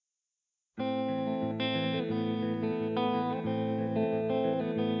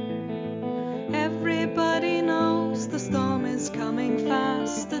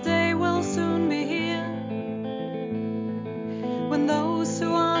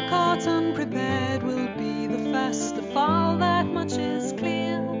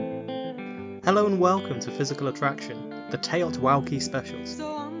Hello and welcome to Physical Attraction, the Teotihuacan specials,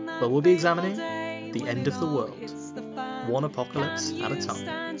 where we'll be examining the end of the world, one apocalypse at a time.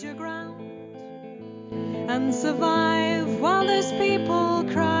 And survive while there's people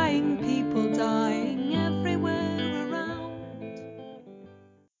crying, people dying everywhere around.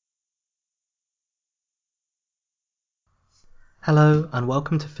 Hello and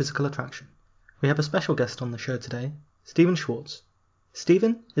welcome to Physical Attraction. We have a special guest on the show today, Stephen Schwartz.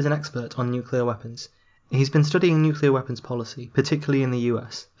 Stephen is an expert on nuclear weapons. He's been studying nuclear weapons policy, particularly in the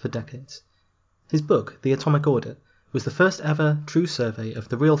US, for decades. His book, The Atomic Order, was the first ever true survey of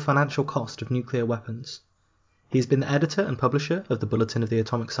the real financial cost of nuclear weapons. He's been the editor and publisher of the Bulletin of the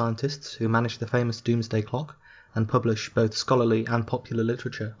Atomic Scientists, who manage the famous Doomsday Clock and publish both scholarly and popular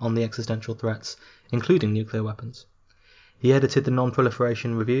literature on the existential threats, including nuclear weapons. He edited the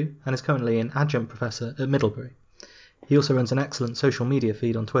Non-Proliferation Review and is currently an adjunct professor at Middlebury. He also runs an excellent social media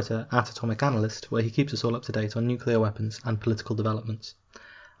feed on Twitter @AtomicAnalyst, where he keeps us all up to date on nuclear weapons and political developments.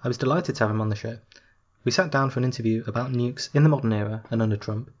 I was delighted to have him on the show. We sat down for an interview about nukes in the modern era and under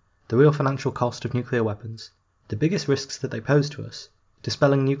Trump, the real financial cost of nuclear weapons, the biggest risks that they pose to us,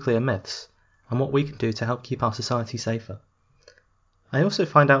 dispelling nuclear myths, and what we can do to help keep our society safer. I also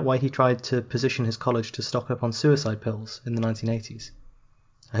find out why he tried to position his college to stock up on suicide pills in the 1980s.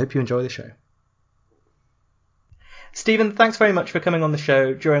 I hope you enjoy the show. Stephen, thanks very much for coming on the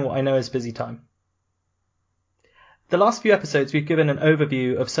show during what I know is a busy time. The last few episodes we've given an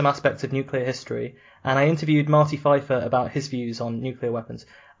overview of some aspects of nuclear history, and I interviewed Marty Pfeiffer about his views on nuclear weapons.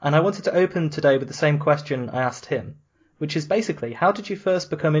 And I wanted to open today with the same question I asked him, which is basically, how did you first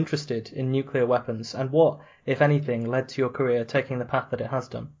become interested in nuclear weapons, and what, if anything, led to your career taking the path that it has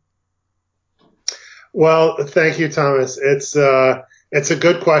done? Well, thank you, Thomas. It's a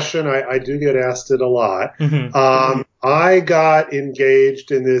good question. I do get asked it a lot. Mm-hmm. I got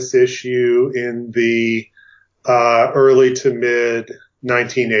engaged in this issue in the early to mid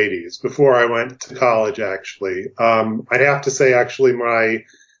 1980s, before I went to college, actually. I'd have to say, actually, my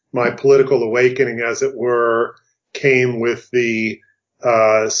political awakening, as it were, came with the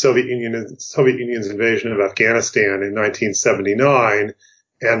Soviet Union's invasion of Afghanistan in 1979.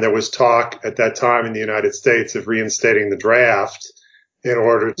 And there was talk at that time in the United States of reinstating the draft in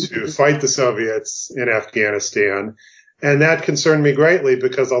order to fight the Soviets in Afghanistan. And that concerned me greatly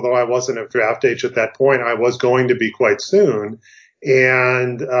because although I wasn't of draft age at that point, I was going to be quite soon.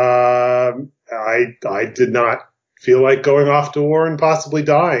 And I did not feel like going off to war and possibly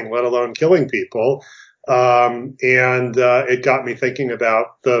dying, let alone killing people. It got me thinking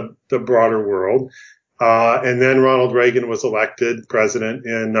about the broader world. And then Ronald Reagan was elected president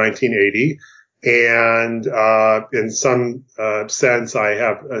in 1980. And in some sense, I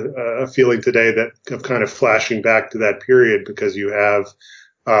have a feeling today that of kind of flashing back to that period, because you have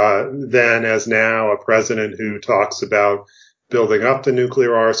then as now a president who talks about building up the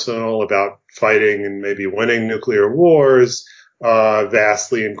nuclear arsenal, about fighting and maybe winning nuclear wars,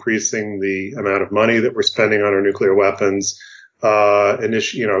 vastly increasing the amount of money that we're spending on our nuclear weapons,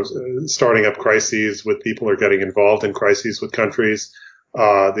 starting up crises with people who are getting involved in crises with countries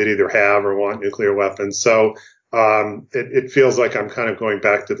that either have or want nuclear weapons. So it feels like I'm kind of going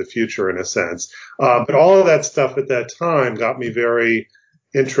back to the future in a sense. But all of that stuff at that time got me very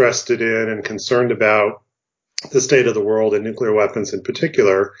interested in and concerned about the state of the world and nuclear weapons in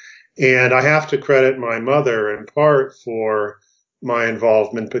particular. And I have to credit my mother in part for my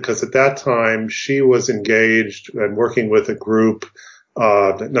involvement, because at that time she was engaged and working with a group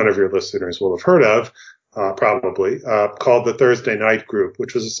that none of your listeners will have heard of, probably, called the Thursday Night Group,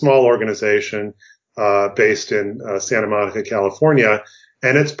 which was a small organization based in Santa Monica, California.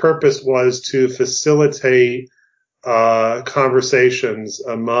 And its purpose was to facilitate conversations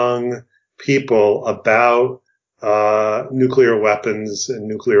among people about nuclear weapons and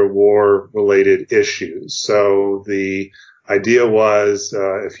nuclear war related issues. So the idea was,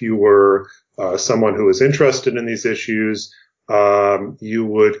 if you were someone who was interested in these issues, you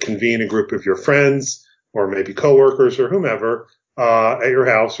would convene a group of your friends or maybe coworkers or whomever at your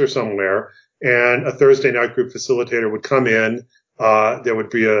house or somewhere, and a Thursday night group facilitator would come in. There would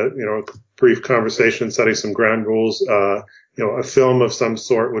be a brief conversation setting some ground rules. A film of some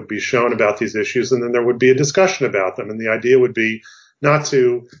sort would be shown about these issues, and then there would be a discussion about them. And the idea would be not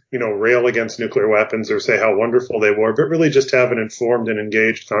to, rail against nuclear weapons or say how wonderful they were, but really just have an informed and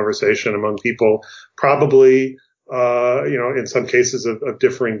engaged conversation among people, probably, in some cases of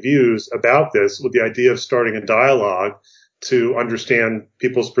differing views about this, with the idea of starting a dialogue to understand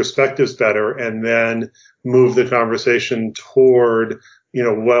people's perspectives better and then move the conversation toward,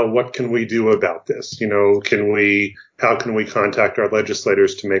 well, what can we do about this? How can we contact our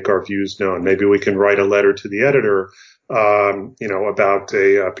legislators to make our views known? Maybe we can write a letter to the editor, about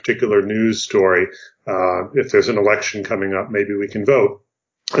a particular news story. If there's an election coming up, maybe we can vote.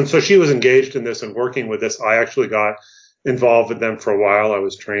 And so she was engaged in this and working with this. I actually got involved with them for a while. I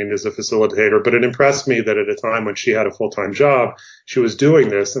was trained as a facilitator, but it impressed me that at a time when she had a full-time job, she was doing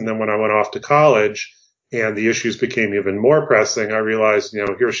this. And then when I went off to college and the issues became even more pressing, I realized,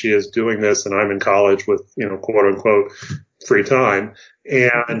 here she is doing this and I'm in college with, quote unquote, free time.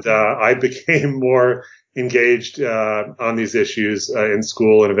 And I became more engaged on these issues in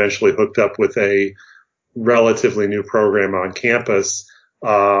school and eventually hooked up with a relatively new program on campus,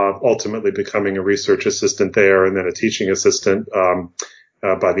 ultimately becoming a research assistant there and then a teaching assistant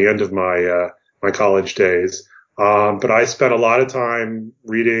by the end of my college days. But I spent a lot of time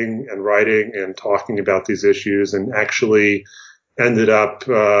reading and writing and talking about these issues and actually ended up,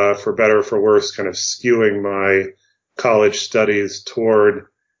 for better or for worse, kind of skewing my college studies toward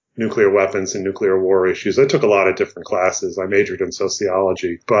nuclear weapons and nuclear war issues. I took a lot of different classes. I majored in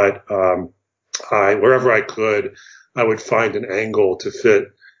sociology, but wherever I could, I would find an angle to fit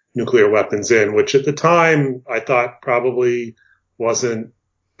nuclear weapons in, which at the time I thought probably wasn't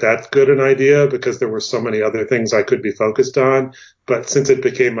that good an idea because there were so many other things I could be focused on. But since it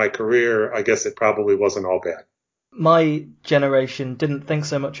became my career, I guess it probably wasn't all bad. My generation didn't think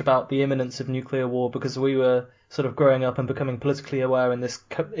so much about the imminence of nuclear war because we were sort of growing up and becoming politically aware in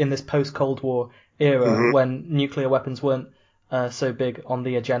this post-Cold War era when nuclear weapons weren't so big on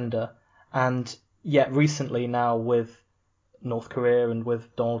the agenda. And yet recently now with North Korea and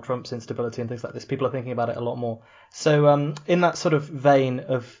with Donald Trump's instability and things like this, people are thinking about it a lot more. So in that sort of vein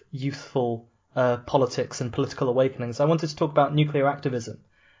of youthful politics and political awakenings, I wanted to talk about nuclear activism.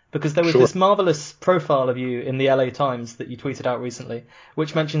 Because there was this marvelous profile of you in the LA Times that you tweeted out recently,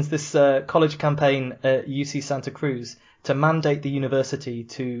 which mentions this college campaign at UC Santa Cruz to mandate the university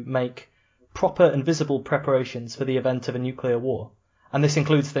to make proper and visible preparations for the event of a nuclear war. And this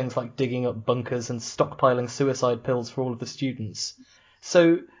includes things like digging up bunkers and stockpiling suicide pills for all of the students.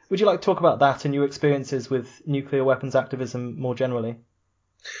 So would you like to talk about that and your experiences with nuclear weapons activism more generally?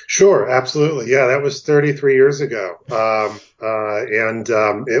 Sure, absolutely. Yeah, that was 33 years ago.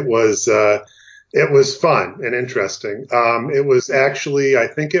 It was fun and interesting. It was actually, I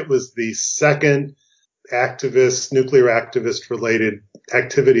think it was the second nuclear activist related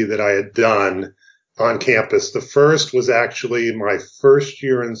activity that I had done on campus. The first was actually my first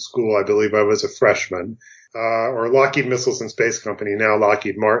year in school. I believe I was a freshman, or Lockheed Missiles and Space Company, now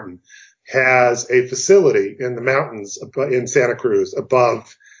Lockheed Martin, has a facility in the mountains in Santa Cruz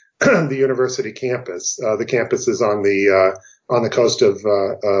above the university campus. The campus is on the coast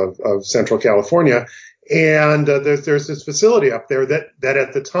of Central California. And there's this facility up there that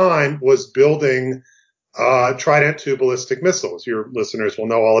at the time was building Trident II ballistic missiles. Your listeners will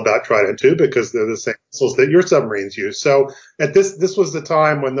know all about Trident II because they're the same missiles that your submarines use. So this was the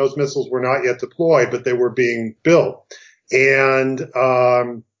time when those missiles were not yet deployed, but they were being built. And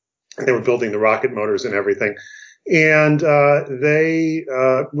they were building the rocket motors and everything. And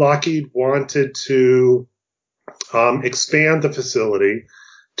Lockheed wanted to expand the facility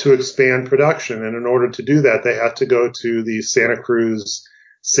to expand production. And in order to do that, they had to go to the Santa Cruz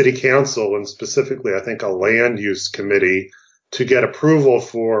City Council and specifically, I think, a land use committee to get approval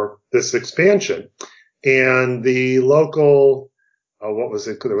for this expansion. And the local, what was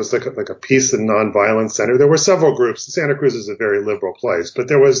it? There was like a peace and nonviolence center. There were several groups. Santa Cruz is a very liberal place, but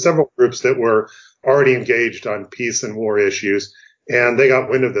there was several groups that were already engaged on peace and war issues. And they got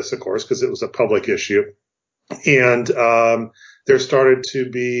wind of this, of course, because it was a public issue. And there started to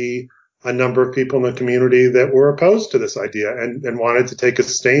be a number of people in the community that were opposed to this idea and wanted to take a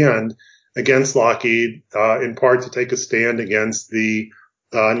stand against Lockheed, in part to take a stand against the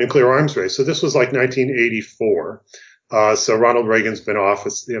nuclear arms race. So this was like 1984. So Ronald Reagan's been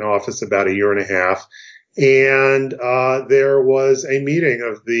in office about a year and a half. And there was a meeting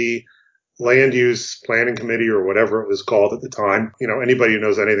of the Land Use Planning Committee or whatever it was called at the time. Anybody who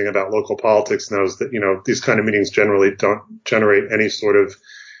knows anything about local politics knows that, these kind of meetings generally don't generate any sort of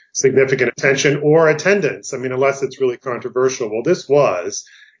significant attention or attendance. I mean, unless it's really controversial. Well, this was,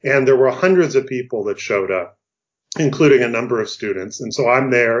 and there were hundreds of people that showed up, including a number of students. And so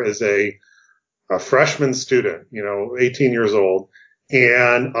I'm there as a freshman student, 18 years old,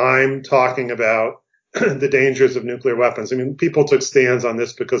 and I'm talking about the dangers of nuclear weapons. I mean, people took stands on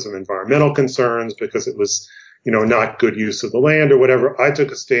this because of environmental concerns, because it was, not good use of the land or whatever. I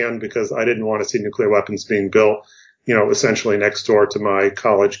took a stand because I didn't want to see nuclear weapons being built essentially next door to my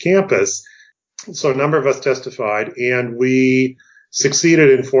college campus. So a number of us testified, and we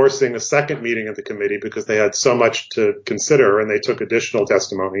succeeded in forcing a second meeting of the committee because they had so much to consider, and they took additional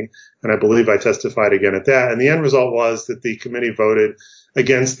testimony. And I believe I testified again at that. And the end result was that the committee voted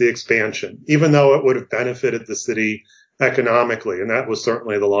against the expansion, even though it would have benefited the city economically. And that was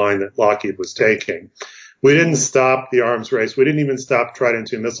certainly the line that Lockheed was taking. We didn't stop the arms race. We didn't even stop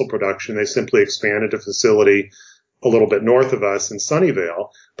Trident II missile production. They simply expanded a facility a little bit north of us in Sunnyvale.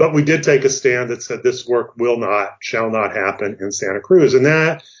 But we did take a stand that said this work shall not happen in Santa Cruz. And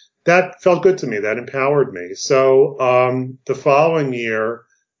that felt good to me. That empowered me. So the following year,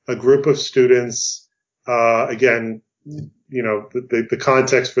 a group of students, again, the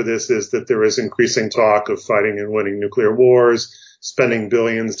context for this is that there is increasing talk of fighting and winning nuclear wars, spending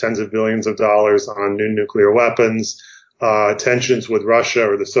billions, tens of billions of dollars on new nuclear weapons. Tensions with Russia,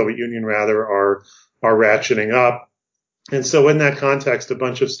 or the Soviet Union rather, are ratcheting up. And so in that context, a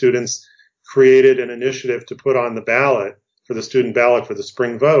bunch of students created an initiative to put on the ballot for the student ballot for the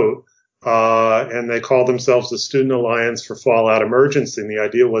spring vote. And they called themselves the Student Alliance for Fallout Emergency. And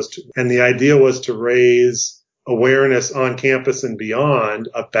the idea was to raise awareness on campus and beyond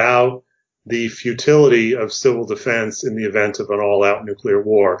about the futility of civil defense in the event of an all-out nuclear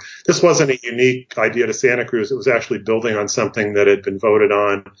war. This wasn't a unique idea to Santa Cruz. It was actually building on something that had been voted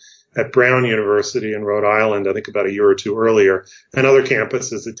on at Brown University in Rhode Island, I think about a year or two earlier, and other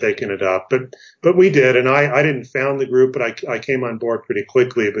campuses had taken it up. But we did, and I didn't found the group, but I came on board pretty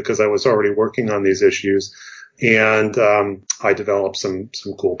quickly because I was already working on these issues. And I developed some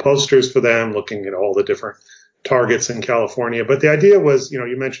cool posters for them, looking at all the different targets in California. But the idea was,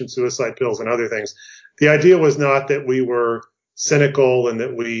 you mentioned suicide pills and other things. The idea was not that we were cynical and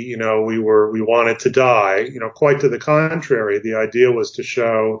that we wanted to die. Quite to the contrary. The idea was to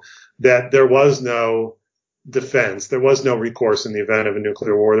show that there was no defense. There was no recourse in the event of a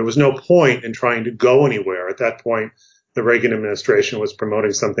nuclear war. There was no point in trying to go anywhere. At that point, the Reagan administration was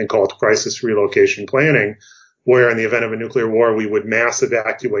promoting something called crisis relocation planning, where in the event of a nuclear war, we would mass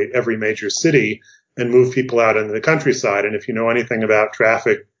evacuate every major city and move people out into the countryside. And if you know anything about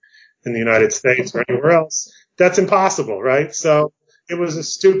traffic in the United States or anywhere else, that's impossible, right? So it was a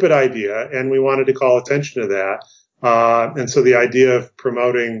stupid idea, and we wanted to call attention to that. And so the idea of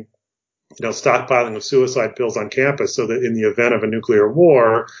promoting, stockpiling of suicide pills on campus so that in the event of a nuclear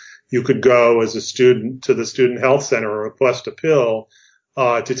war, you could go as a student to the student health center and request a pill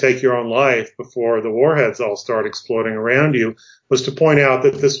to take your own life before the warheads all start exploding around you, was to point out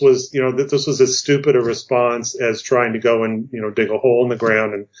that this was as stupid a response as trying to go and, dig a hole in the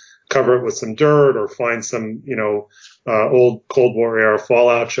ground and cover it with some dirt or find some, old Cold War era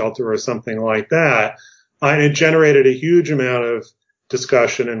fallout shelter or something like that. And it generated a huge amount of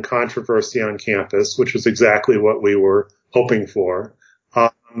discussion and controversy on campus, which was exactly what we were hoping for.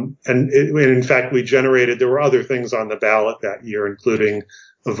 And in fact, there were other things on the ballot that year, including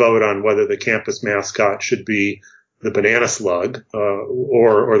a vote on whether the campus mascot should be the banana slug,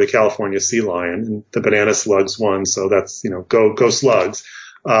 or the California sea lion. And the banana slugs won. So that's, go slugs.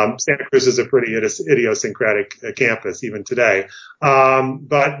 Santa Cruz is a pretty idiosyncratic campus even today.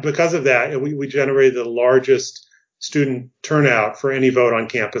 But because of that, we generated the largest student turnout for any vote on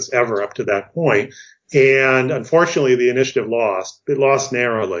campus ever up to that point. And unfortunately, the initiative lost. It lost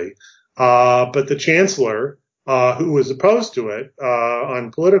narrowly. But the chancellor, who was opposed to it,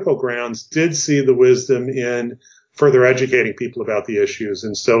 on political grounds, did see the wisdom in further educating people about the issues.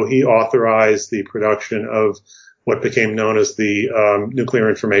 And so he authorized the production of what became known as the Nuclear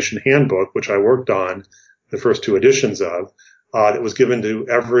Information Handbook, which I worked on the first two editions of, that was given to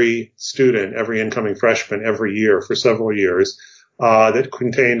every student, every incoming freshman every year for several years, that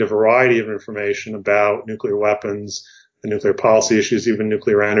contained a variety of information about nuclear weapons, the nuclear policy issues, even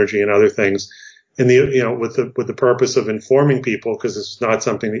nuclear energy and other things, with the purpose of informing people, because this is not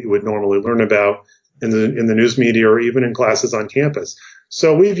something that you would normally learn about in the news media or even in classes on campus.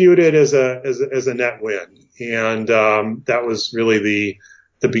 So we viewed it as a net win, and that was really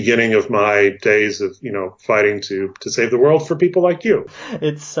the beginning of my days of fighting to save the world for people like you.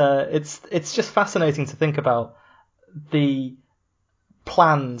 It's just fascinating to think about the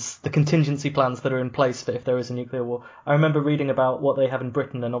plans, the contingency plans that are in place for if there is a nuclear war. I remember reading about what they have in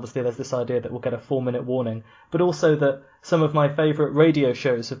Britain, and obviously there's this idea that we'll get a 4-minute warning, but also that some of my favourite radio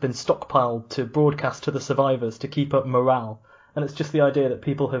shows have been stockpiled to broadcast to the survivors to keep up morale. And it's just the idea that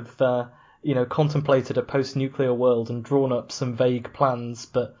people have, contemplated a post-nuclear world and drawn up some vague plans,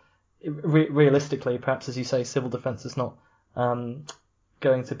 but realistically, perhaps as you say, civil defence is not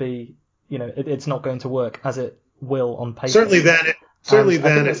going to be, it's not going to work as it will on paper. Certainly Certainly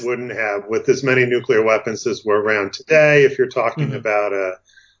then it wouldn't have, with as many nuclear weapons as were around today. If you're talking about a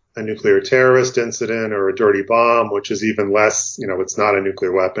nuclear terrorist incident or a dirty bomb, which is even less, it's not a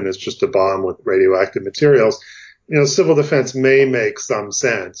nuclear weapon, it's just a bomb with radioactive materials, civil defense may make some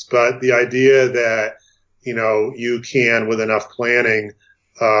sense. But the idea that, you can, with enough planning,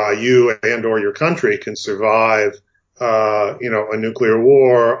 you and or your country can survive, a nuclear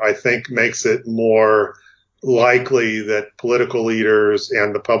war, I think makes it more likely that political leaders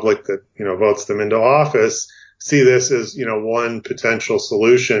and the public that, votes them into office see this as, one potential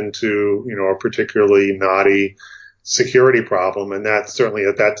solution to, a particularly knotty security problem. And that certainly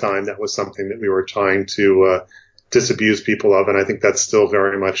at that time, that was something that we were trying to disabuse people of. And I think that's still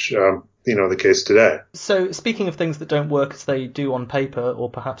very much, the case today. So speaking of things that don't work as they do on paper, or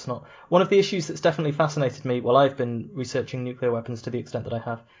perhaps not, one of the issues that's definitely fascinated me while I've been researching nuclear weapons to the extent that I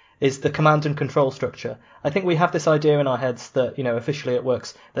have is the command and control structure. I think we have this idea in our heads that, officially it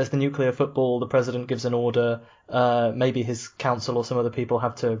works. There's the nuclear football, the president gives an order, maybe his council or some other people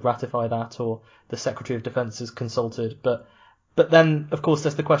have to ratify that, or the Secretary of Defense is consulted. But then, of course,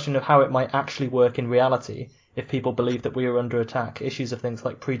 there's the question of how it might actually work in reality if people believe that we are under attack, issues of things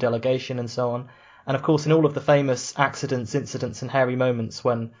like pre-delegation and so on. And of course, in all of the famous accidents, incidents, and hairy moments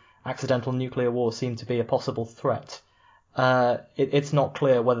when accidental nuclear war seemed to be a possible threat, it's not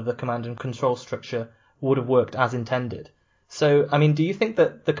clear whether the command and control structure would have worked as intended. So, do you think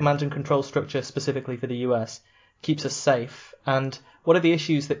that the command and control structure specifically for the US keeps us safe? And what are the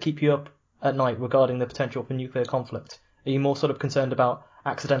issues that keep you up at night regarding the potential for nuclear conflict? Are you more sort of concerned about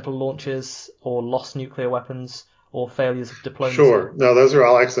accidental launches or lost nuclear weapons or failures of diplomacy? Sure. No, those are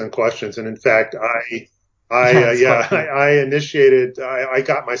all excellent questions. And in fact, I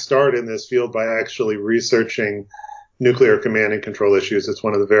got my start in this field by actually researching nuclear command and control issues. It's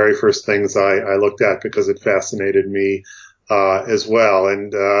one of the very first things I looked at because it fascinated me as well.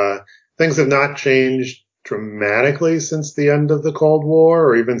 And things have not changed dramatically since the end of the Cold War,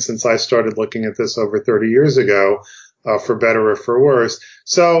 or even since I started looking at this over 30 years ago, for better or for worse.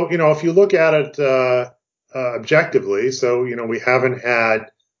 So, if you look at it objectively, so, we haven't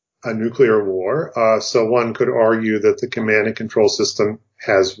had a nuclear war. So one could argue that the command and control system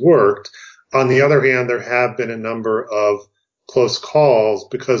has worked. On the other hand, there have been a number of close calls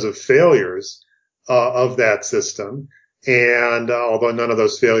because of failures of that system. And although none of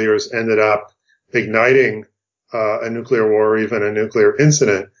those failures ended up igniting a nuclear war or even a nuclear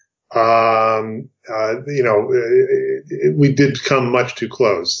incident, we did come much too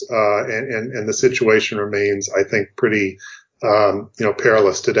close. And the situation remains, I think, pretty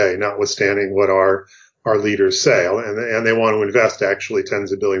perilous today, notwithstanding what our leaders say. And they want to invest actually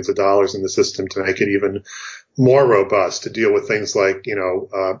tens of billions of dollars in the system to make it even more robust to deal with things like,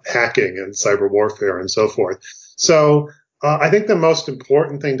 hacking and cyber warfare and so forth. So, I think the most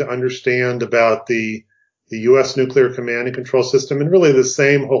important thing to understand about the U.S. nuclear command and control system, and really the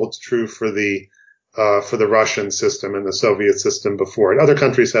same holds true for the Russian system and the Soviet system before it. Other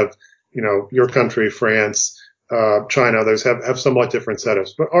countries have, your country, France, China, others have somewhat different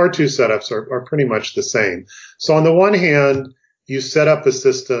setups, but our two setups are pretty much the same. So on the one hand, you set up a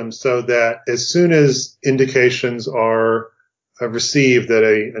system so that as soon as indications are received that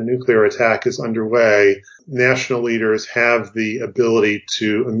a nuclear attack is underway, national leaders have the ability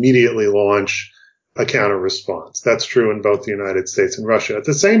to immediately launch a counter response. That's true in both the United States and Russia. At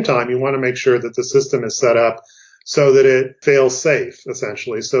the same time, you want to make sure that the system is set up so that it fails safe,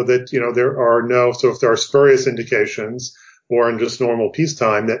 essentially, so that, so if there are spurious indications or in just normal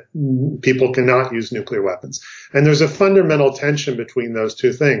peacetime that people cannot use nuclear weapons. And there's a fundamental tension between those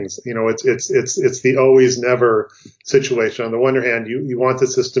two things. It's the always never situation. On the one hand, you want the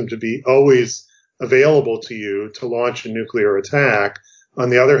system to be always available to you to launch a nuclear attack. On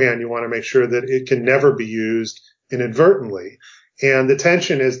the other hand, you want to make sure that it can never be used inadvertently. And the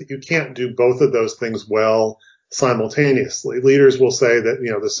tension is that you can't do both of those things well simultaneously. Leaders will say that,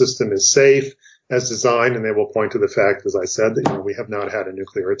 the system is safe as designed, and they will point to the fact, as I said, that, we have not had a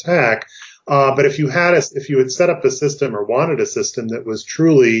nuclear attack. But if you had set up a system or wanted a system that was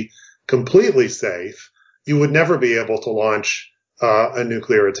truly completely safe, you would never be able to launch a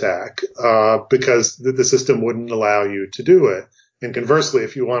nuclear attack, because the system wouldn't allow you to do it. And conversely,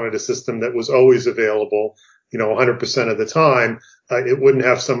 if you wanted a system that was always available, 100% of the time, it wouldn't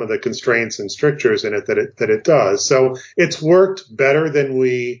have some of the constraints and strictures in it that it does. So it's worked better than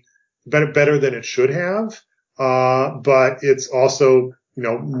it should have. But it's also,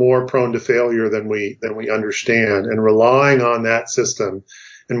 more prone to failure than we understand. And relying on that system,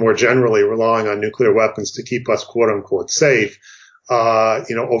 and more generally relying on nuclear weapons to keep us quote unquote safe,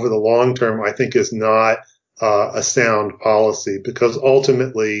 over the long term, I think is not a sound policy, because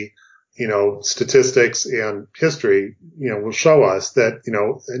ultimately, statistics and history, will show us that,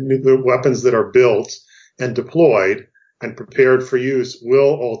 nuclear weapons that are built and deployed and prepared for use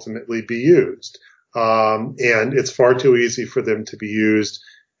will ultimately be used. And it's far too easy for them to be used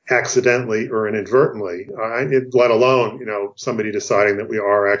accidentally or inadvertently, let alone, somebody deciding that we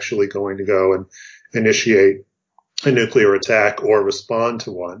are actually going to go and initiate a nuclear attack or respond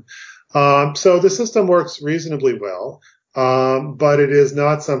to one. So the system works reasonably well. But it is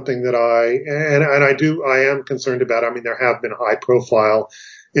not something that I am concerned about. I mean, there have been high profile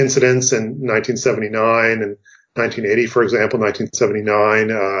incidents in 1979 and 1980, for example.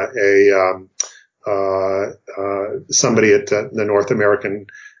 1979, somebody at the North American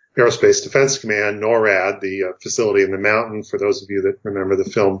Aerospace Defense Command, NORAD, the facility in the mountain, for those of you that remember the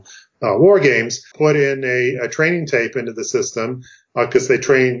film War Games, put in a training tape into the system because they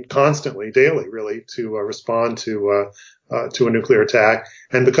train constantly, daily, really, to respond to a nuclear attack.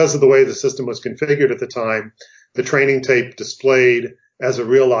 And because of the way the system was configured at the time, the training tape displayed as a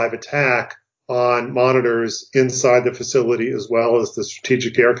real live attack on monitors inside the facility as well as the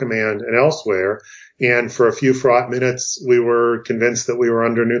Strategic Air Command and elsewhere. And for a few fraught minutes, we were convinced that we were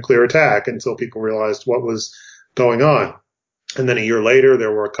under nuclear attack until people realized what was going on. And then a year later,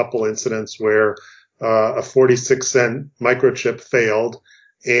 there were a couple incidents where a 46-cent microchip failed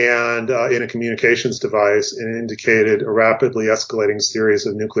and in a communications device and indicated a rapidly escalating series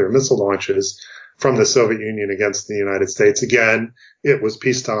of nuclear missile launches from the Soviet Union against the United States. Again, it was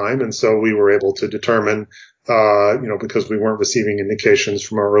peacetime, and so we were able to determine, because we weren't receiving indications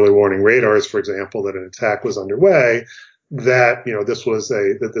from our early warning radars, for example, that an attack was underway, that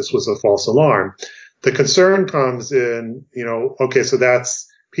this was a false alarm. The concern comes in, okay, so that's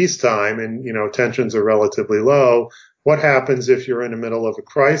peacetime, and tensions are relatively low. What happens if you're in the middle of a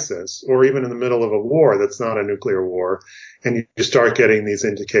crisis or even in the middle of a war that's not a nuclear war and you start getting these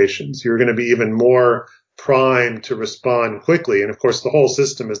indications? You're going to be even more primed to respond quickly. And of course, the whole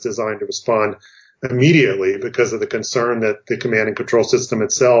system is designed to respond immediately because of the concern that the command and control system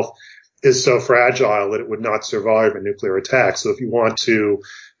itself is so fragile that it would not survive a nuclear attack. So if you want to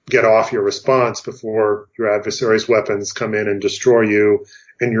get off your response before your adversary's weapons come in and destroy you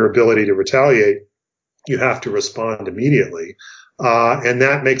and your ability to retaliate, you have to respond immediately. And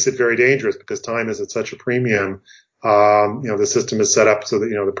that makes it very dangerous because time is at such a premium. The system is set up so that,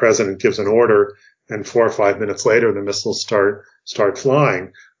 the president gives an order and 4 or 5 minutes later, the missiles start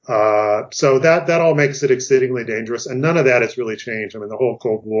flying. So that all makes it exceedingly dangerous. And none of that has really changed. I mean, the whole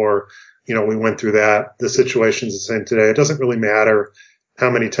Cold War, we went through that. The situation's the same today. It doesn't really matter how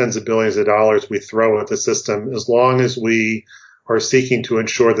many tens of billions of dollars we throw at the system, as long as we are seeking to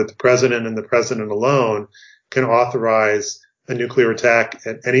ensure that the president and the president alone can authorize a nuclear attack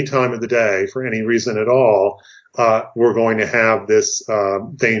at any time of the day for any reason at all. We're going to have this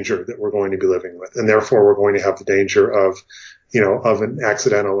danger that we're going to be living with, and therefore we're going to have the danger of an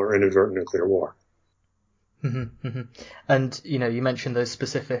accidental or inadvertent nuclear war. Mm-hmm, mm-hmm. And you mentioned those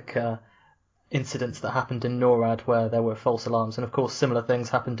specific incidents that happened in NORAD where there were false alarms, and of course similar things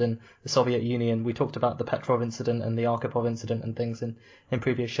happened in the Soviet Union. We talked about the Petrov incident and the Arkhipov incident and things in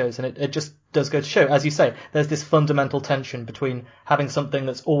previous shows, and it just does go to show, as you say, there's this fundamental tension between having something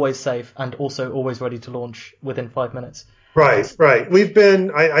that's always safe and also always ready to launch within 5 minutes. Right.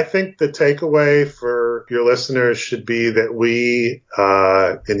 I think the takeaway for your listeners should be that we,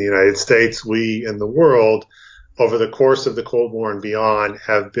 in the United States, we in the world, over the course of the Cold War and beyond,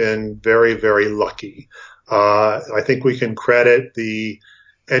 have been very, very lucky. I think we can credit the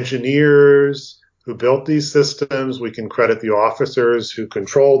engineers who built these systems. We can credit the officers who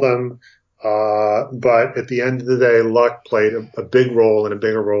control them. But at the end of the day, luck played a big role, and a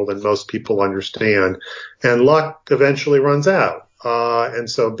bigger role than most people understand. And luck eventually runs out. And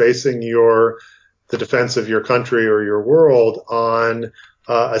so basing the defense of your country or your world on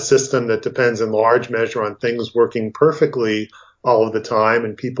a system that depends in large measure on things working perfectly all of the time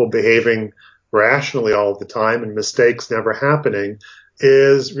and people behaving rationally all of the time and mistakes never happening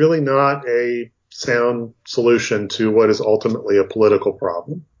is really not a sound solution to what is ultimately a political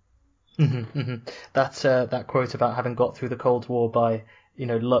problem. Mm-hmm, mm-hmm. That quote about having got through the Cold War by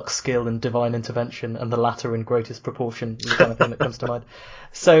luck, skill, and divine intervention, and the latter in greatest proportion, is the kind of thing that comes to mind.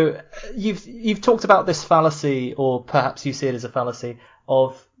 So you've talked about this fallacy, or perhaps you see it as a fallacy,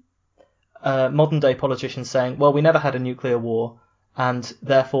 of modern day politicians saying, well, we never had a nuclear war, and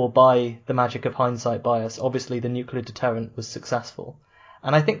therefore by the magic of hindsight bias, obviously the nuclear deterrent was successful.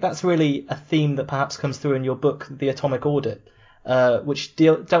 And I think that's really a theme that perhaps comes through in your book, The Atomic Audit, which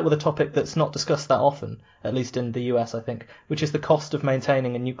dealt with a topic that's not discussed that often, at least in the US, I think, which is the cost of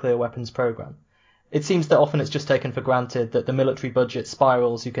maintaining a nuclear weapons program. it seems that often it's just taken for granted that the military budget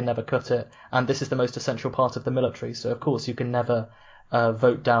spirals, you can never cut it, and this is the most essential part of the military, so of course you can never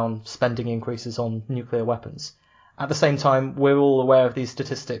vote down spending increases on nuclear weapons. At the same time, we're all aware of these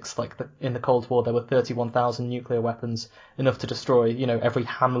statistics, like in the Cold War there were 31,000 nuclear weapons, enough to destroy, every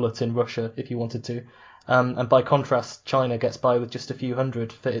hamlet in Russia if you wanted to. And by contrast, China gets by with just a few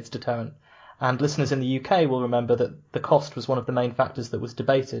hundred for its deterrent. And listeners in the UK will remember that the cost was one of the main factors that was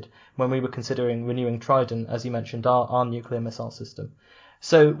debated when we were considering renewing Trident, as you mentioned, our nuclear missile system.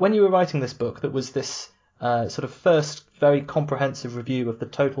 So when you were writing this book, that was this sort of first very comprehensive review of the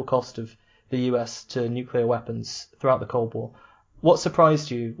total cost of the US to nuclear weapons throughout the Cold War. What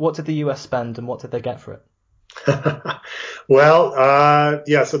surprised you? What did the US spend and what did they get for it? Well,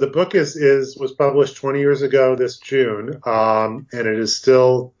 so the book was published 20 years ago this June, and it is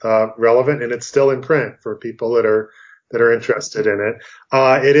still relevant, and it's still in print for people that are interested in it.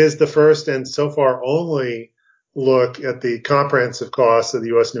 It is the first and so far only look at the comprehensive costs of the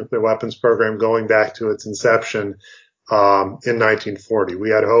U.S. nuclear weapons program going back to its inception in 1940. We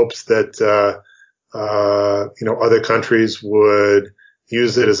had hopes that other countries would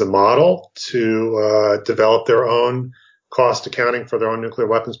use it as a model to develop their own cost accounting for their own nuclear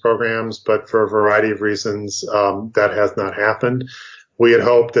weapons programs, but for a variety of reasons that has not happened. We had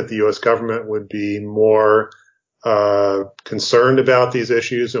hoped that the U.S. government would be more concerned about these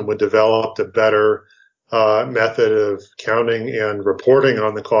issues and would develop a better method of counting and reporting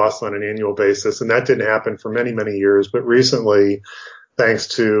on the costs on an annual basis, and that didn't happen for many, many years. But recently, thanks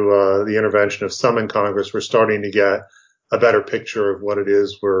to the intervention of some in Congress, we're starting to get a better picture of what it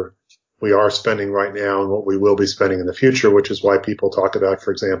is we are spending right now and what we will be spending in the future, which is why people talk about,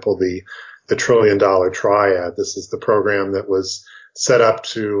 for example, the $1 trillion triad. This is the program that was set up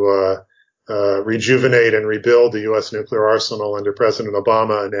to rejuvenate and rebuild the U.S. nuclear arsenal under President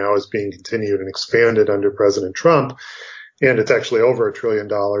Obama, and now is being continued and expanded under President Trump. And it's actually over $1 trillion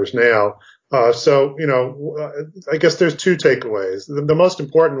now. I guess there's two takeaways. The most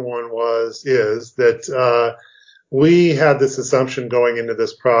important one is that we had this assumption going into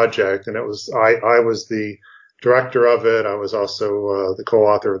this project, and I was the director of it. I was also the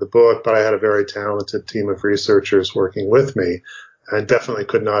co-author of the book, but I had a very talented team of researchers working with me, and definitely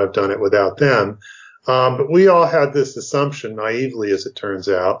could not have done it without them. But we all had this assumption, naively as it turns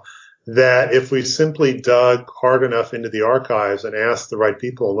out, that if we simply dug hard enough into the archives and asked the right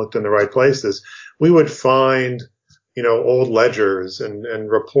people and looked in the right places, we would find old ledgers and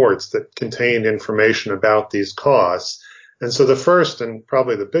reports that contained information about these costs. And so the first and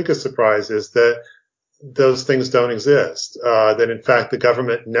probably the biggest surprise is that those things don't exist, that in fact the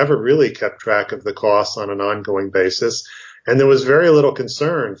government never really kept track of the costs on an ongoing basis. And there was very little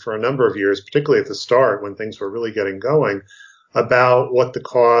concern for a number of years, particularly at the start when things were really getting going, about what the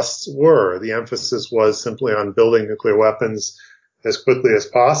costs were. The emphasis was simply on building nuclear weapons as quickly as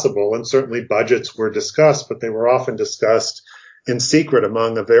possible, and certainly budgets were discussed, but they were often discussed in secret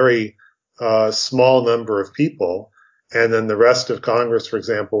among a very small number of people. And then the rest of Congress, for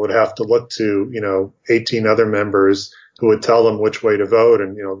example, would have to look to 18 other members who would tell them which way to vote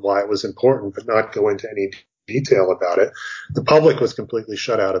and why it was important, but not go into any detail about it. The public was completely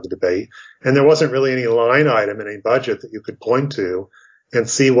shut out of the debate, and there wasn't really any line item in a budget that you could point to and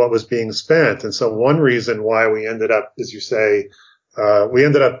see what was being spent. And so one reason why we ended up, as you say, we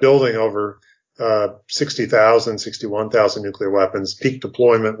ended up building over 60,000, 61,000 nuclear weapons. Peak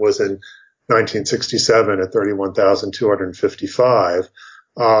deployment was in 1967 at 31,255.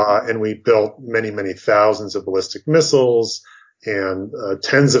 And we built many, many thousands of ballistic missiles and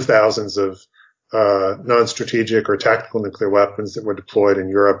tens of thousands of non-strategic or tactical nuclear weapons that were deployed in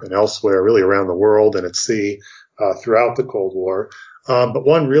Europe and elsewhere, really around the world and at sea throughout the Cold War. But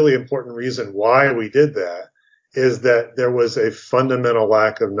one really important reason why we did that is that there was a fundamental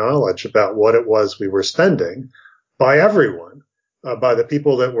lack of knowledge about what it was we were spending by everyone, by the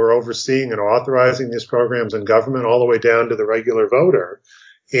people that were overseeing and authorizing these programs in government, all the way down to the regular voter.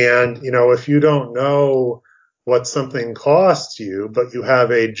 And, if you don't know what something costs you, but you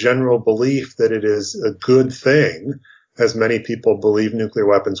have a general belief that it is a good thing, as many people believe nuclear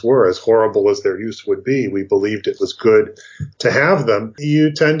weapons were, as horrible as their use would be, we believed it was good to have them,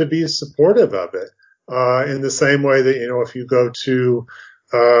 you tend to be supportive of it. In the same way that, if you go to,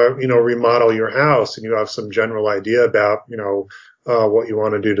 remodel your house and you have some general idea about, what you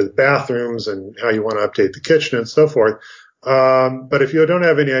want to do to the bathrooms and how you want to update the kitchen and so forth. But if you don't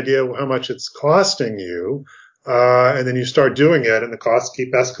have any idea how much it's costing you, and then you start doing it and the costs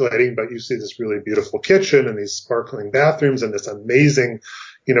keep escalating, but you see this really beautiful kitchen and these sparkling bathrooms and this amazing,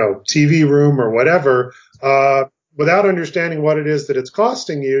 TV room or whatever, without understanding what it is that it's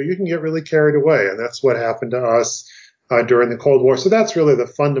costing you, you can get really carried away. And that's what happened to us during the Cold War. So that's really the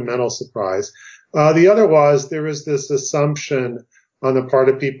fundamental surprise. The other was there is this assumption on the part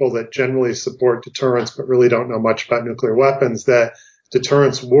of people that generally support deterrence but really don't know much about nuclear weapons that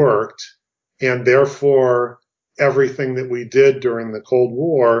deterrence worked, and therefore everything that we did during the Cold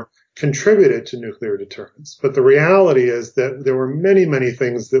War contributed to nuclear deterrence. But the reality is that there were many, many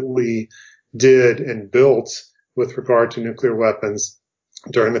things that we did and built with regard to nuclear weapons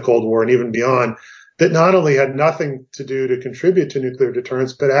during the Cold War and even beyond that not only had nothing to do to contribute to nuclear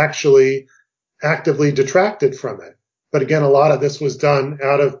deterrence, but actually actively detracted from it. But again, a lot of this was done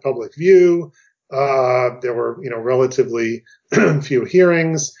out of public view. There were, relatively few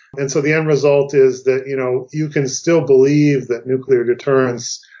hearings. And so the end result is that, you can still believe that nuclear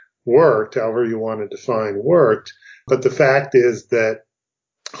deterrence worked, however you want to define worked. But the fact is that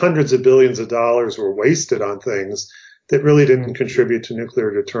hundreds of billions of dollars were wasted on things that really didn't contribute to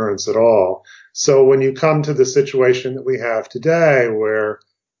nuclear deterrence at all. So when you come to the situation that we have today where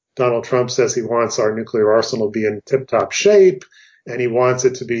Donald Trump says he wants our nuclear arsenal to be in tip-top shape, and he wants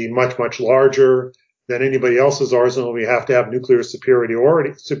it to be much, much larger than anybody else's arsenal. We have to have nuclear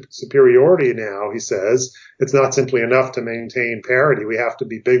superiority now, he says. It's not simply enough to maintain parity. We have to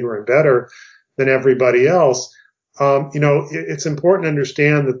be bigger and better than everybody else. It's important to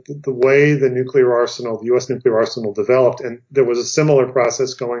understand that the way the U.S. nuclear arsenal developed, and there was a similar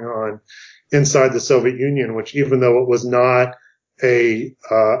process going on inside the Soviet Union, which even though it was not a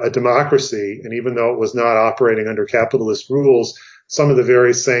democracy, and even though it was not operating under capitalist rules, some of the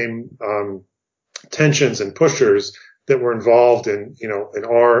very same tensions and pushers that were involved in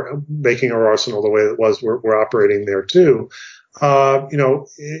our making our arsenal the way it was were operating there too.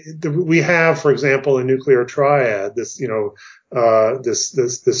 We have, for example, a nuclear triad, this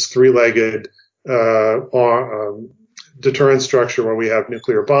three-legged deterrence structure where we have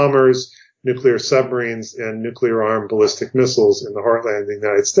nuclear bombers, nuclear submarines, and nuclear-armed ballistic missiles in the heartland of the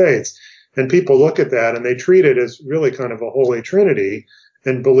United States. And people look at that and they treat it as really kind of a holy trinity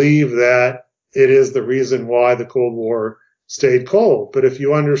and believe that it is the reason why the Cold War stayed cold. But if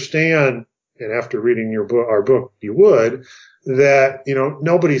you understand, and after reading our book, you would, that,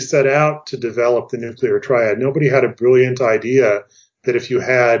 nobody set out to develop the nuclear triad. Nobody had a brilliant idea that if you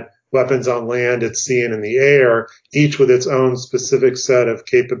had weapons on land, at sea, and in the air, each with its own specific set of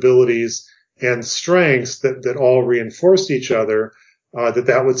capabilities and strengths that all reinforced each other,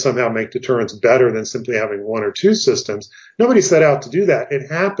 that would somehow make deterrence better than simply having one or two systems. Nobody set out to do that. It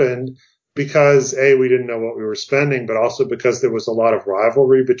happened because, A, we didn't know what we were spending, but also because there was a lot of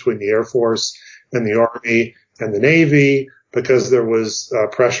rivalry between the Air Force and the Army and the Navy, because there was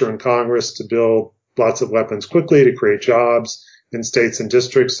pressure in Congress to build lots of weapons quickly to create jobs in states and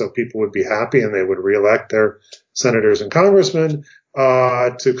districts so people would be happy and they would reelect their senators and congressmen,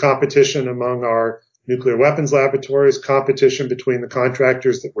 to competition among our nuclear weapons laboratories, competition between the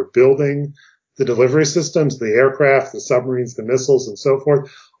contractors that were building the delivery systems, the aircraft, the submarines, the missiles, and so forth.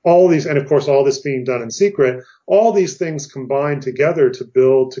 All these, and of course, all this being done in secret, all these things combined together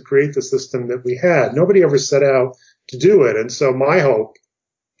to create the system that we had. Nobody ever set out to do it. And so my hope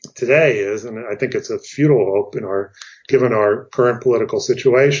today is, and I think it's a futile hope given our current political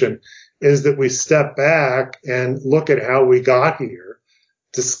situation, is that we step back and look at how we got here,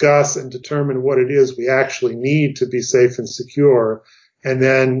 discuss and determine what it is we actually need to be safe and secure, and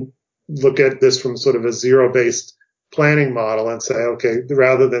then look at this from sort of a zero-based planning model and say, okay,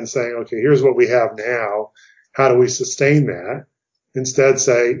 rather than saying, okay, here's what we have now, how do we sustain that? Instead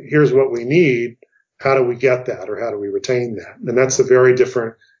say, here's what we need, how do we get that, or how do we retain that? And that's a very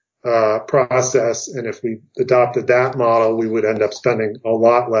different process. And if we adopted that model, we would end up spending a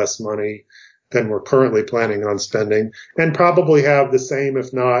lot less money than we're currently planning on spending, and probably have the same,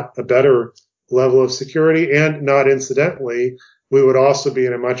 if not a better level of security. And not incidentally, we would also be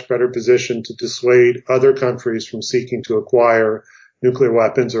in a much better position to dissuade other countries from seeking to acquire nuclear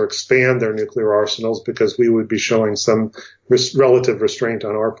weapons or expand their nuclear arsenals, because we would be showing some relative restraint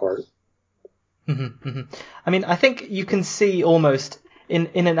on our part. Mm-hmm, mm-hmm. I mean, I think you can see almost in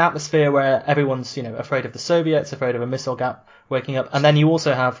an atmosphere where everyone's, afraid of the Soviets, afraid of a missile gap waking up, and then you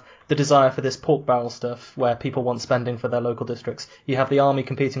also have the desire for this pork barrel stuff where people want spending for their local districts. You have the Army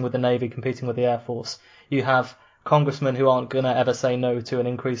competing with the Navy, competing with the Air Force. You have congressmen who aren't going to ever say no to an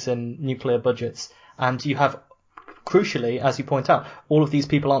increase in nuclear budgets. And you have, crucially, as you point out, all of these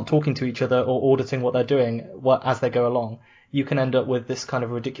people aren't talking to each other or auditing what they're doing as they go along. You can end up with this kind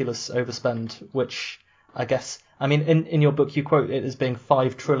of ridiculous overspend, which I guess, in your book you quote it as being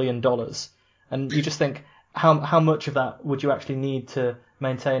 $5 trillion. And you just think, how much of that would you actually need to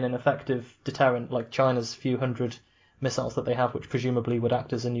maintain an effective deterrent like China's few $100 missiles that they have, which presumably would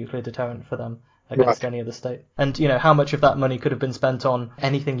act as a nuclear deterrent for them against any other state. And, how much of that money could have been spent on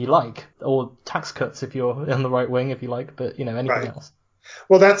anything you like, or tax cuts if you're on the right wing, if you like, but, anything else.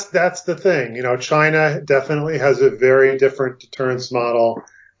 Well, that's the thing. China definitely has a very different deterrence model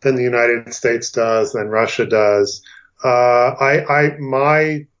than the United States does, than Russia does.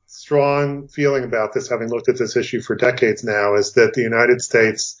 My strong feeling about this, having looked at this issue for decades now, is that the United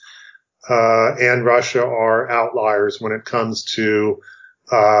States and Russia are outliers when it comes to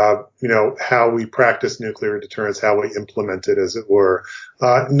how we practice nuclear deterrence, how we implement it, as it were.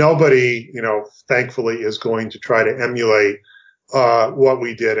 Nobody, thankfully, is going to try to emulate what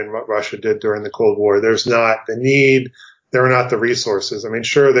we did and what Russia did during the Cold War. There's not the need. There are not the resources. I mean,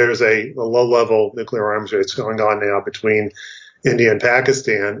 sure, there's a low-level nuclear arms race going on now between India and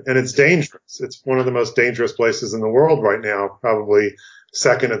Pakistan, and it's dangerous. It's one of the most dangerous places in the world right now, probably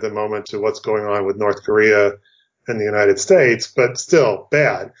second at the moment to what's going on with North Korea and the United States, but still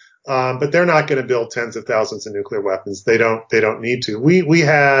bad. But they're not going to build tens of thousands of nuclear weapons. They don't need to. We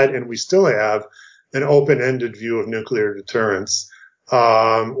had, and we still have, an open-ended view of nuclear deterrence,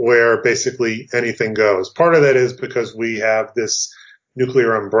 where basically anything goes. Part of that is because we have this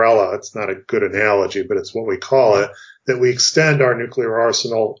nuclear umbrella. It's not a good analogy, but it's what we call it, that we extend our nuclear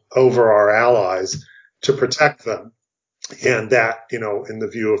arsenal over our allies to protect them. And that, in the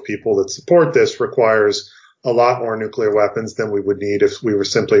view of people that support this, requires a lot more nuclear weapons than we would need if we were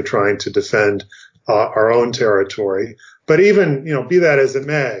simply trying to defend our own territory. But even, be that as it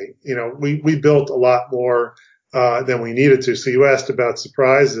may, we built a lot more than we needed to. So you asked about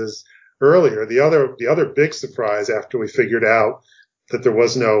surprises earlier. The other big surprise after we figured out that there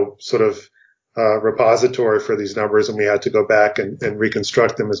was no sort of repository for these numbers and we had to go back and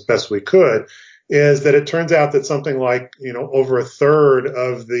reconstruct them as best we could, is that it turns out that something like, over a third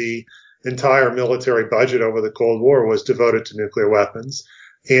of the entire military budget over the Cold War was devoted to nuclear weapons.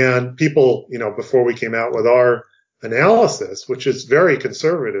 And people, before we came out with our analysis, which is very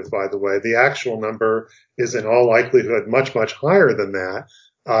conservative, by the way, the actual number is in all likelihood much, much higher than that.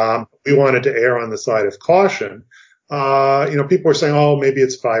 We wanted to err on the side of caution. People were saying, oh, maybe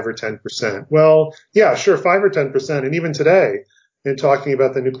it's 5 or 10%. Well, yeah, sure, 5 or 10%. And even today, in talking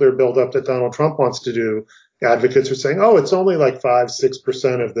about the nuclear buildup that Donald Trump wants to do, advocates are saying, oh, it's only like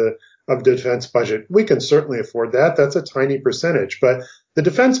 5-6% of the defense budget. We can certainly afford that. That's a tiny percentage. But the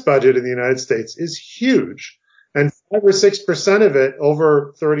defense budget in the United States is huge. And 5 or 6% of it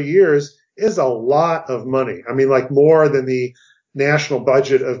over 30 years is a lot of money. I mean, like more than the national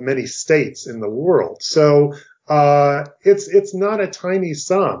budget of many states in the world. So it's not a tiny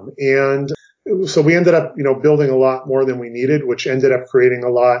sum. And so we ended up, building a lot more than we needed, which ended up creating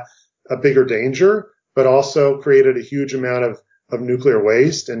a bigger danger, but also created a huge amount of nuclear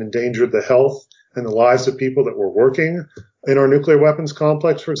waste and endangered the health and the lives of people that were working in our nuclear weapons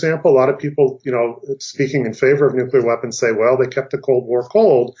complex, for example. A lot of people, speaking in favor of nuclear weapons say, well, they kept the Cold War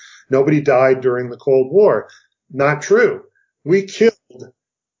cold. Nobody died during the Cold War. Not true. We killed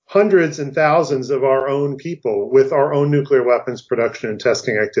hundreds and thousands of our own people with our own nuclear weapons production and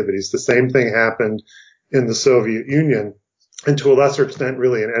testing activities. The same thing happened in the Soviet Union, and to a lesser extent,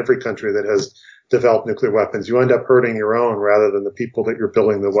 really, in every country that has developed nuclear weapons. You end up hurting your own rather than the people that you're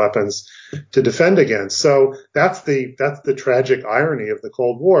building the weapons to defend against. So that's the tragic irony of the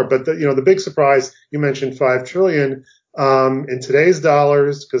Cold War. But the big surprise, you mentioned $5 trillion in today's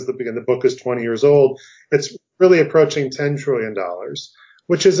dollars, because the book is 20 years old. It's really approaching $10 trillion,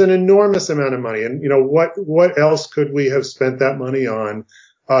 which is an enormous amount of money. And what else could we have spent that money on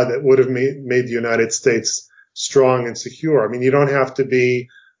that would have made the United States strong and secure? I mean, you don't have to be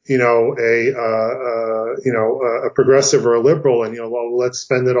a progressive or a liberal and, well, let's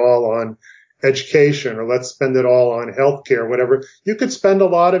spend it all on education or let's spend it all on healthcare, whatever. You could spend a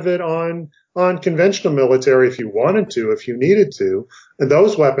lot of it on conventional military if you wanted to, if you needed to. And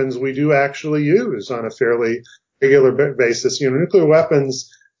those weapons we do actually use on a fairly regular basis. Nuclear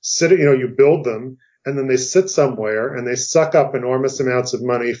weapons sit, you build them and then they sit somewhere and they suck up enormous amounts of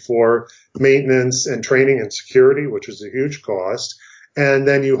money for maintenance and training and security, which is a huge cost. And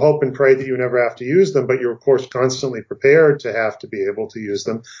then you hope and pray that you never have to use them, but you're, of course, constantly prepared to have to be able to use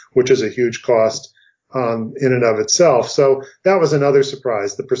them, which is a huge cost in and of itself. So that was another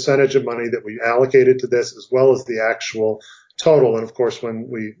surprise, the percentage of money that we allocated to this, as well as the actual total. And, of course, when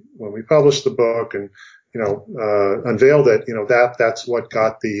we published the book and, unveiled it, that's what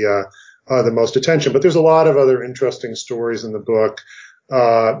got the most attention. But there's a lot of other interesting stories in the book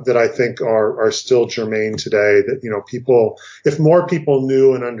that I think are still germane today, that, people, if more people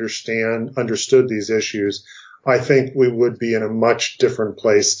knew and understood these issues, I think we would be in a much different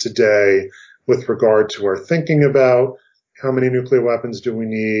place today with regard to our thinking about how many nuclear weapons do we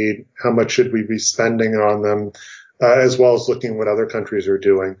need, how much should we be spending on them, as well as looking at what other countries are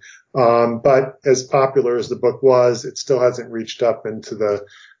doing. But as popular as the book was, it still hasn't reached up into the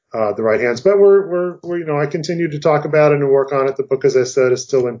right hands. But we're I continue to talk about it and work on it. The book, as I said, is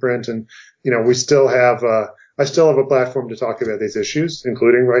still in print, and we still have I still have a platform to talk about these issues,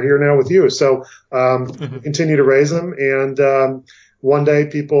 including right here now with you. So we continue to raise them, and one day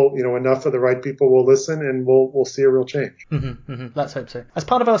people, enough of the right people will listen, and we'll see a real change. Let's hope so. As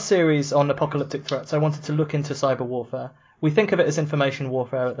part of our series on apocalyptic threats, I wanted to look into cyber warfare. We think of it as information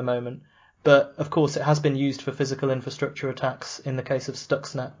warfare at the moment, but of course it has been used for physical infrastructure attacks in the case of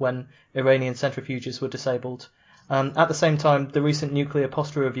Stuxnet when Iranian centrifuges were disabled. At the same time, the recent Nuclear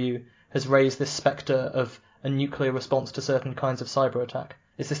Posture Review has raised this spectre of a nuclear response to certain kinds of cyber attack.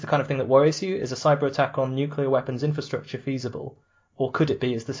 Is this the kind of thing that worries you? Is a cyber attack on nuclear weapons infrastructure feasible? Or could it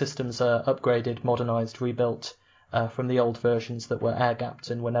be as the systems are upgraded, modernised, rebuilt from the old versions that were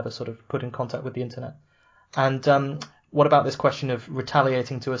air-gapped and were never sort of put in contact with the internet? And what about this question of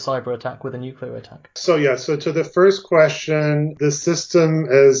retaliating to a cyber attack with a nuclear attack? So to the first question, the system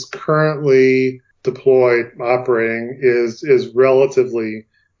as currently deployed, operating, is relatively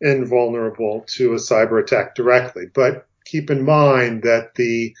invulnerable to a cyber attack directly. But keep in mind that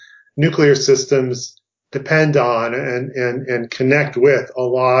the nuclear systems depend on and connect with a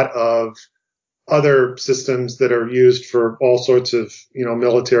lot of other systems that are used for all sorts of,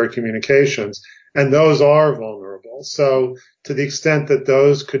 military communications. And those are vulnerable. So to the extent that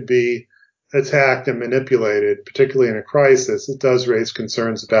those could be attacked and manipulated, particularly in a crisis, it does raise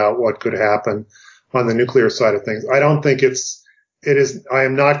concerns about what could happen on the nuclear side of things. I don't think I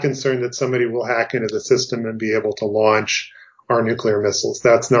am not concerned that somebody will hack into the system and be able to launch our nuclear missiles.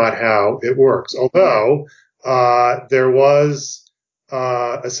 That's not how it works. Although, there was,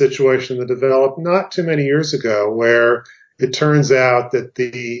 a situation that developed not too many years ago where it turns out that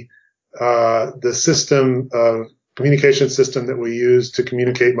the communication system that we use to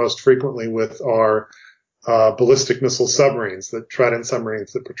communicate most frequently with our ballistic missile submarines, the Trident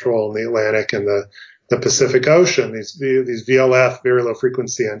submarines that patrol in the Atlantic and the Pacific Ocean, these VLF, very low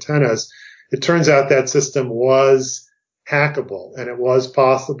frequency antennas, it turns out that system was hackable, and it was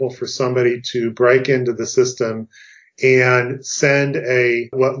possible for somebody to break into the system and send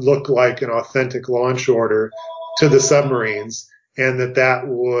what looked like an authentic launch order to the submarines, and that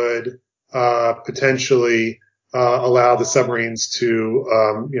would potentially allow the submarines to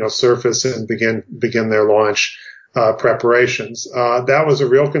surface and begin their launch preparations. That was a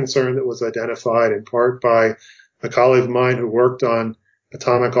real concern that was identified in part by a colleague of mine who worked on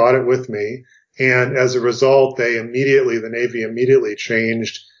atomic audit with me. And as a result, the Navy immediately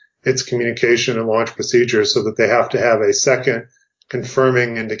changed its communication and launch procedures so that they have to have a second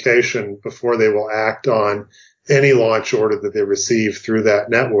confirming indication before they will act on any launch order that they receive through that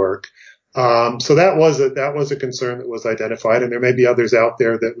network. So that was a concern that was identified, and there may be others out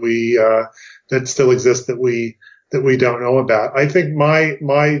there that still exist that we don't know about. I think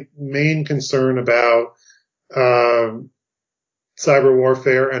my main concern about cyber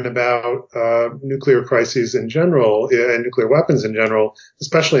warfare and about nuclear crises in general and nuclear weapons in general,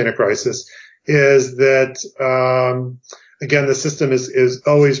 especially in a crisis, is that again the system is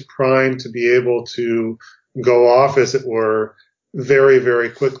always primed to be able to go off, as it were, very, very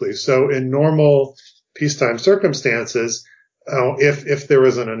quickly. So in normal peacetime circumstances, if there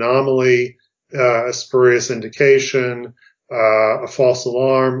is an anomaly, a spurious indication, a false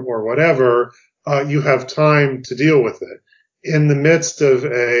alarm, or whatever, you have time to deal with it. In the midst of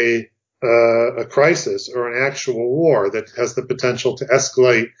a crisis or an actual war that has the potential to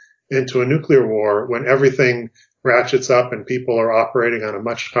escalate into a nuclear war, when everything ratchets up and people are operating on a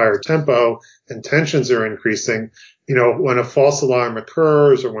much higher tempo and tensions are increasing, when a false alarm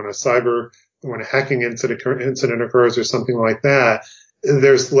occurs or when a hacking incident occurs or something like that,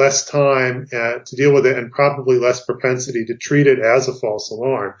 there's less time to deal with it and probably less propensity to treat it as a false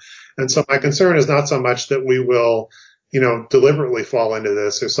alarm. And so my concern is not so much that we will, deliberately fall into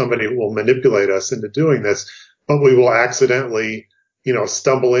this or somebody will manipulate us into doing this, but we will accidentally,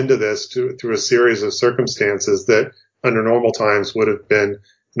 stumble into this through a series of circumstances that under normal times would have been,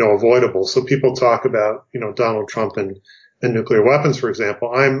 avoidable. So people talk about, Donald Trump and nuclear weapons, for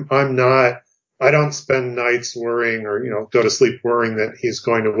example. I don't spend nights worrying or, go to sleep worrying that he's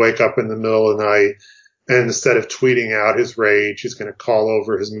going to wake up in the middle of the night and instead of tweeting out his rage, he's going to call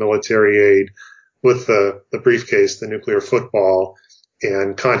over his military aide with the briefcase, the nuclear football,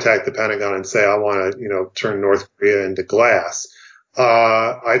 and contact the Pentagon and say, I want to, turn North Korea into glass.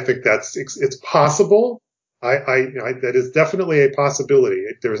 I think it's possible. That is definitely a possibility.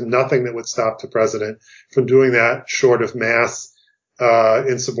 There's nothing that would stop the president from doing that short of mass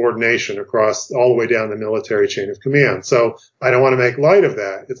insubordination across all the way down the military chain of command. So I don't want to make light of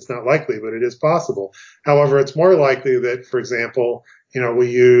that. It's not likely, but it is possible. However, it's more likely that, for example,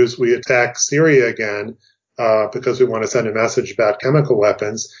 we attack Syria again, because we want to send a message about chemical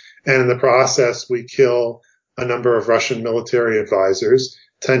weapons. And in the process, we kill a number of Russian military advisors.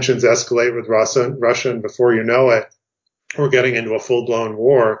 Tensions escalate with Russia, and before you know it, we're getting into a full-blown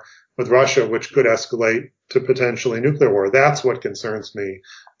war with Russia, which could escalate to potentially nuclear war. That's what concerns me,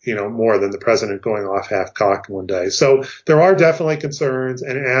 more than the president going off half-cocked one day. So there are definitely concerns,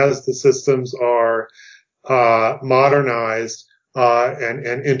 and as the systems are modernized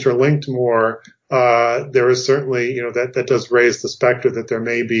and interlinked more, there is certainly, that does raise the specter that there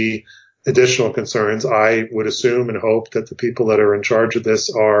may be additional concerns. I would assume and hope that the people that are in charge of this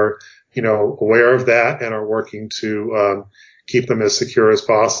are, aware of that and are working to keep them as secure as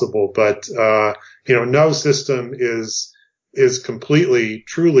possible. But, no system is completely,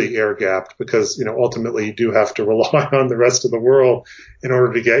 truly air-gapped because, ultimately you do have to rely on the rest of the world in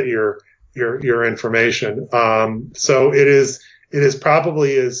order to get your information. So it is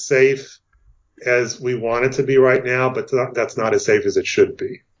probably as safe as we want it to be right now, but that's not as safe as it should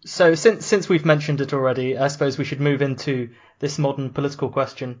be. So since we've mentioned it already, I suppose we should move into this modern political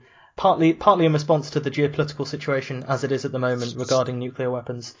question, partly in response to the geopolitical situation as it is at the moment regarding nuclear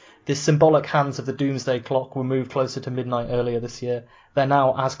weapons. The symbolic hands of the doomsday clock were moved closer to midnight earlier this year. They're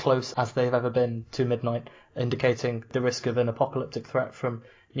now as close as they've ever been to midnight, indicating the risk of an apocalyptic threat from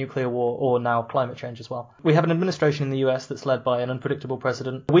nuclear war or now climate change as well. We have an administration in the US that's led by an unpredictable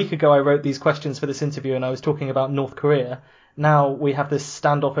president. A week ago I wrote these questions for this interview and I was talking about North Korea. Now we have this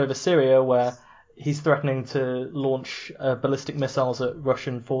standoff over Syria where he's threatening to launch ballistic missiles at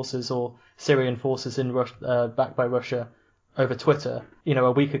Russian forces or Syrian forces in backed by Russia over Twitter.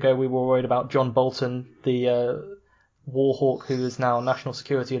 A week ago we were worried about John Bolton, the war hawk who is now National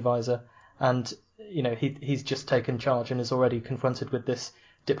Security Advisor, and he's just taken charge and is already confronted with this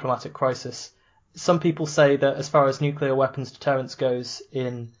diplomatic crisis. Some people say that as far as nuclear weapons deterrence goes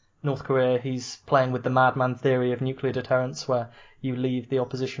in North Korea, he's playing with the madman theory of nuclear deterrence, where you leave the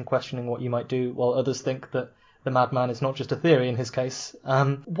opposition questioning what you might do, while others think that the madman is not just a theory in his case.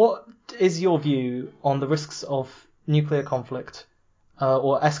 What is your view on the risks of nuclear conflict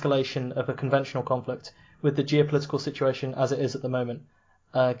or escalation of a conventional conflict with the geopolitical situation as it is at the moment,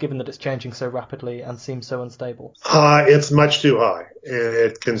 given that it's changing so rapidly and seems so unstable? It's much too high, and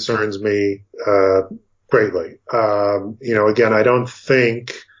it concerns me greatly. Again, I don't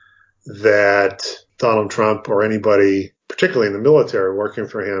think that Donald Trump or anybody, particularly in the military working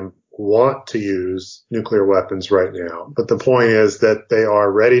for him, want to use nuclear weapons right now. But the point is that they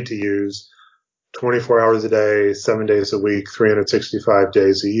are ready to use 24 hours a day, 7 days a week, 365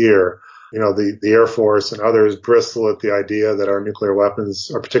 days a year. The Air Force and others bristle at the idea that our nuclear weapons,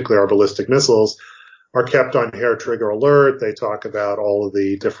 or particularly our ballistic missiles, are kept on hair trigger alert. They talk about all of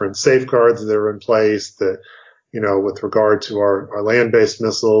the different safeguards that are in place that, with regard to our land-based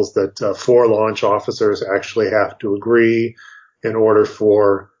missiles, that 4 launch officers actually have to agree in order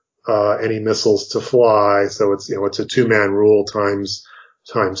for any missiles to fly. So it's a 2-man rule times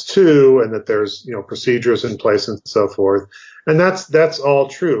 2, and that there's procedures in place and so forth. And that's all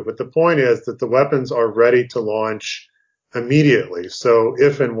true. But the point is that the weapons are ready to launch immediately. So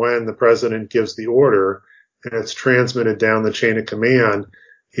if and when the president gives the order and it's transmitted down the chain of command,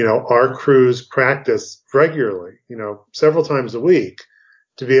 our crews practice regularly, several times a week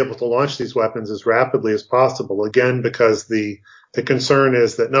to be able to launch these weapons as rapidly as possible. Again, because the concern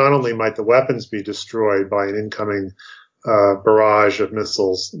is that not only might the weapons be destroyed by an incoming barrage of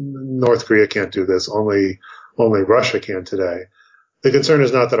missiles. North Korea can't do this. Only Russia can today. The concern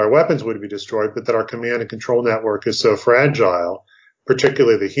is not that our weapons would be destroyed, but that our command and control network is so fragile,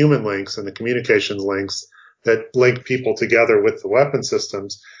 particularly the human links and the communications links that link people together with the weapon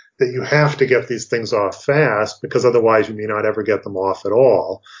systems, that you have to get these things off fast, because otherwise you may not ever get them off at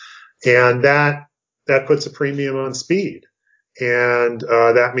all. And that puts a premium on speed. And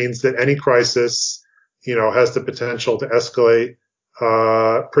that means that any crisis, has the potential to escalate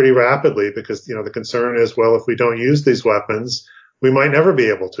pretty rapidly, because, the concern is, well, if we don't use these weapons, we might never be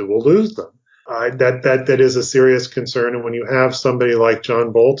able to. We'll lose them. That is a serious concern. And when you have somebody like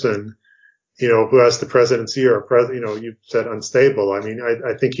John Bolton, who has the presidency, or you said unstable. I mean,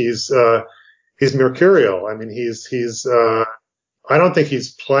 I think he's mercurial. I mean, I don't think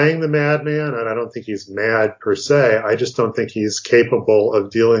he's playing the madman, and I don't think he's mad per se. I just don't think he's capable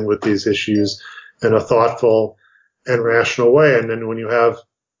of dealing with these issues in a thoughtful and rational way. And then when you have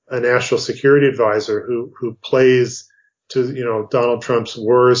a national security advisor who plays to, Donald Trump's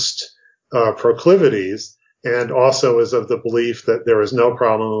worst proclivities, and also is of the belief that there is no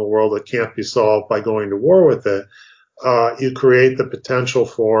problem in the world that can't be solved by going to war with it, you create the potential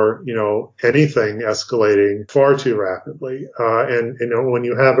for, anything escalating far too rapidly. And when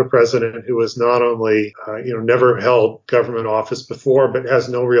you have a president who has not only, never held government office before, but has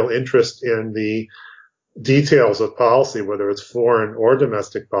no real interest in the details of policy, whether it's foreign or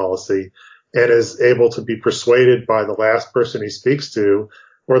domestic policy, and is able to be persuaded by the last person he speaks to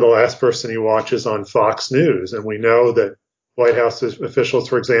or the last person he watches on Fox News. And we know that White House officials,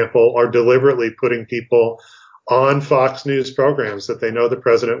 for example, are deliberately putting people on Fox News programs that they know the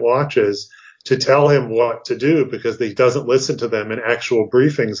president watches to tell him what to do because he doesn't listen to them in actual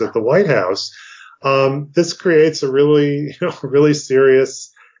briefings at the White House. This creates a really, really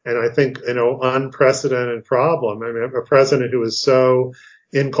serious and I think, unprecedented problem. I mean, a president who is so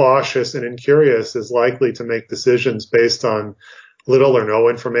incautious and incurious is likely to make decisions based on little or no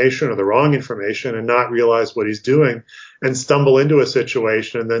information or the wrong information and not realize what he's doing and stumble into a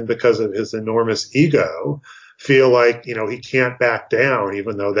situation. And then because of his enormous ego, feel like, he can't back down,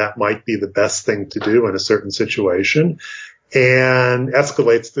 even though that might be the best thing to do in a certain situation, and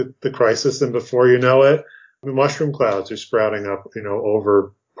escalates the crisis. And before you know it, the mushroom clouds are sprouting up,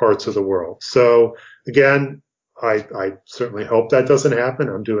 over parts of the world. So again, I certainly hope that doesn't happen.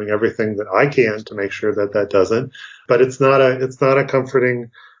 I'm doing everything that I can to make sure that doesn't, but it's not a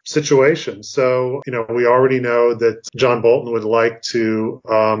comforting situation. So, we already know that John Bolton would like to,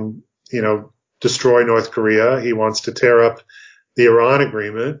 destroy North Korea. He wants to tear up the Iran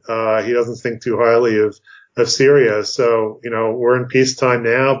agreement. He doesn't think too highly of Syria. So, we're in peacetime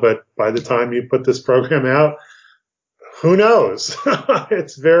now, but by the time you put this program out, who knows?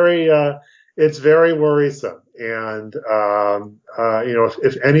 It's very worrisome. And,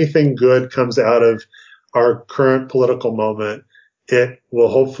 if anything good comes out of our current political moment, it will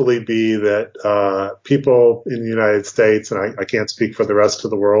hopefully be that people in the United States, and I can't speak for the rest of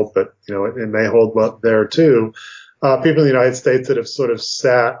the world, but it may hold up there too. People in the United States that have sort of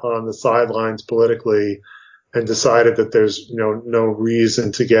sat on the sidelines politically and decided that there's no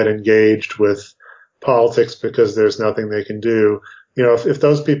reason to get engaged with politics because there's nothing they can do. If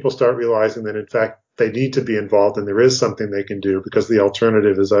those people start realizing that in fact they need to be involved and there is something they can do because the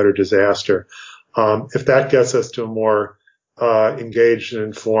alternative is utter disaster, if that gets us to a more engaged and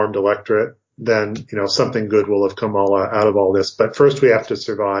informed electorate, then, something good will have come out of all this. But first we have to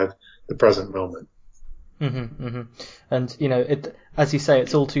survive the present moment. Mm-hmm, mm-hmm. And, as you say,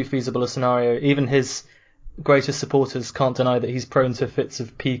 it's all too feasible a scenario. Even his greatest supporters can't deny that he's prone to fits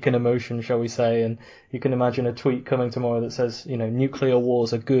of pique and emotion, shall we say. And you can imagine a tweet coming tomorrow that says, nuclear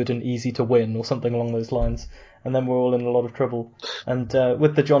wars are good and easy to win, or something along those lines. And then we're all in a lot of trouble. And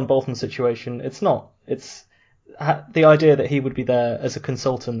with the John Bolton situation, it's not. It's the idea that he would be there as a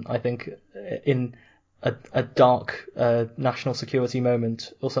consultant, I think, in a dark national security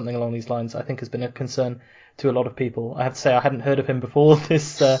moment or something along these lines, I think has been a concern to a lot of people. I have to say I hadn't heard of him before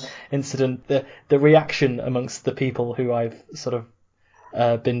this incident. The reaction amongst the people who I've sort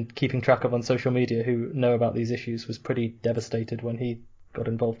of been keeping track of on social media who know about these issues was pretty devastated when he got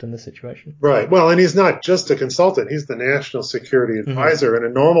involved in this situation. Right. Well, and he's not just a consultant. He's the national security advisor. Mm-hmm. And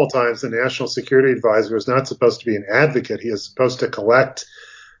in normal times, the national security advisor is not supposed to be an advocate. He is supposed to collect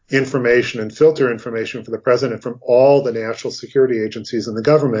information and filter information for the president from all the national security agencies in the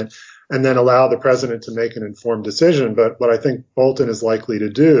government and then allow the president to make an informed decision. But what I think Bolton is likely to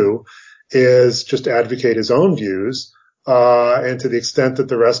do is just advocate his own views. And to the extent that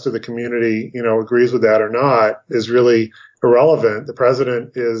the rest of the community, agrees with that or not is really irrelevant. The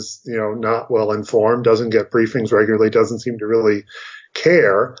president is, not well informed, doesn't get briefings regularly, doesn't seem to really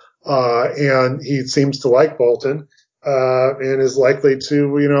care. And he seems to like Bolton, and is likely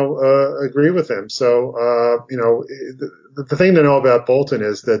to, agree with him. So, the thing to know about Bolton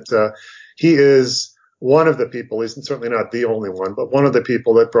is that, he is one of the people, he's certainly not the only one, but one of the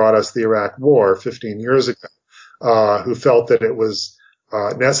people that brought us the Iraq War 15 years ago, who felt that it was,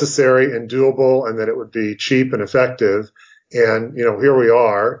 necessary and doable and that it would be cheap and effective. And, here we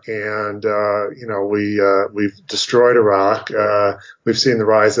are and, we've destroyed Iraq. We've seen the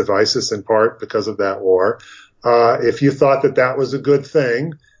rise of ISIS in part because of that war. If you thought that was a good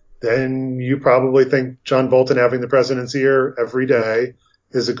thing, then you probably think John Bolton having the president's ear every day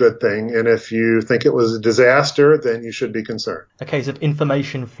is a good thing. And if you think it was a disaster, then you should be concerned. A case of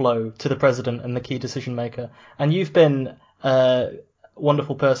information flow to the president and the key decision maker. And you've been,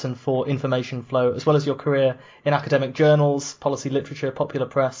 wonderful person for information flow, as well as your career in academic journals, policy literature, popular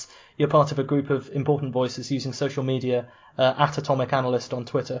press. You're part of a group of important voices using social media, at Atomic Analyst on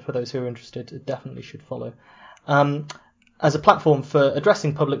Twitter. For those who are interested, it definitely should follow. As a platform for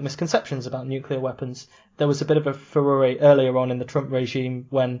addressing public misconceptions about nuclear weapons, there was a bit of a furore earlier on in the Trump regime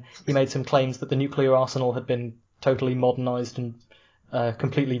when he made some claims that the nuclear arsenal had been totally modernized and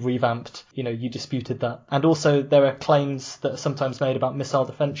completely revamped. You disputed that. And also there are claims that are sometimes made about missile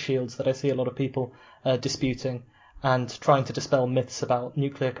defense shields that I see a lot of people disputing and trying to dispel myths about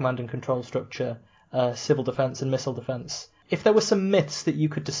nuclear command and control structure, civil defense and missile defense. If there were some myths that you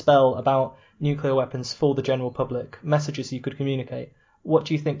could dispel about nuclear weapons for the general public, messages you could communicate, what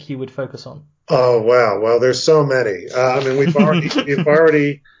do you think you would focus on? Oh, wow. Well, there's so many.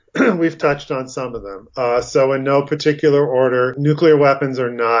 We've touched on some of them. So in no particular order, nuclear weapons are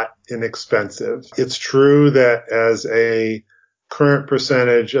not inexpensive. It's true that as a current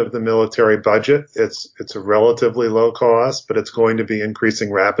percentage of the military budget, it's a relatively low cost, but it's going to be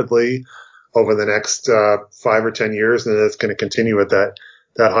increasing rapidly over the next 5 or 10 years, and it's going to continue at that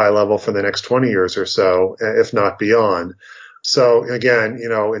high level for the next 20 years or so, if not beyond. So again,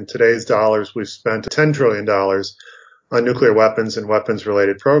 in today's dollars, we've spent $10 trillion on nuclear weapons and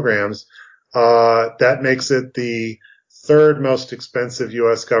weapons-related programs. That makes it the third most expensive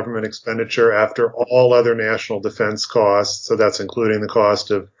U.S. government expenditure after all other national defense costs. So that's including the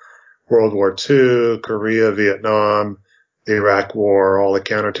cost of World War II, Korea, Vietnam, the Iraq War, all the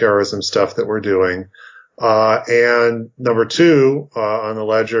counterterrorism stuff that we're doing. And number two on the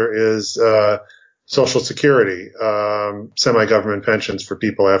ledger is Social Security, semi-government pensions for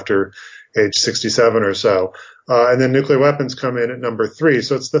people after age 67 or so. And then nuclear weapons come in at number 3.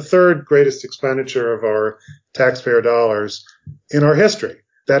 So it's the third greatest expenditure of our taxpayer dollars in our history.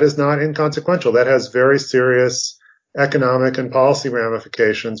 That is not inconsequential. That has very serious economic and policy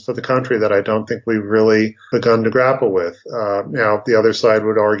ramifications for the country that I don't think we've really begun to grapple with. Now, the other side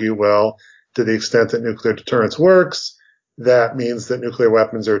would argue, well, to the extent that nuclear deterrence works, that means that nuclear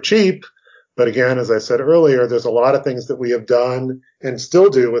weapons are cheap. But again, as I said earlier, there's a lot of things that we have done and still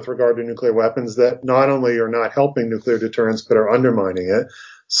do with regard to nuclear weapons that not only are not helping nuclear deterrence, but are undermining it.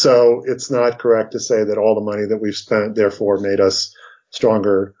 So it's not correct to say that all the money that we've spent, therefore, made us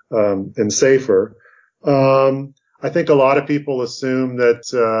stronger and safer. I think a lot of people assume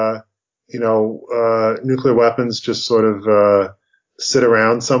that, nuclear weapons just sort of sit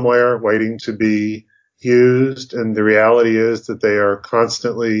around somewhere waiting to be used. And the reality is that they are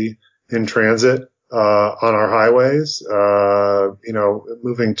constantly in transit on our highways,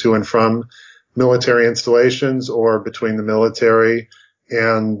 moving to and from military installations or between the military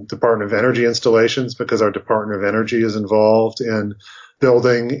and Department of Energy installations, because our Department of Energy is involved in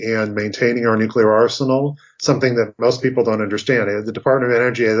building and maintaining our nuclear arsenal, something that most people don't understand. The Department of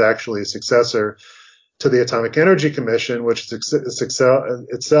Energy is actually a successor to the Atomic Energy Commission, which is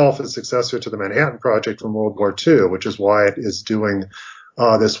itself a successor to the Manhattan Project from World War II, which is why it is doing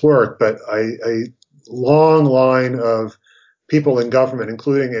this work. But a long line of people in government,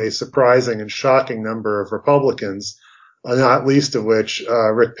 including a surprising and shocking number of Republicans, not least of which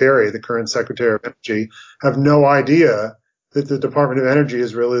Rick Perry, the current Secretary of Energy, have no idea that the Department of Energy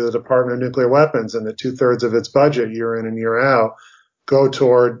is really the Department of Nuclear Weapons, and that 2/3 of its budget year in and year out go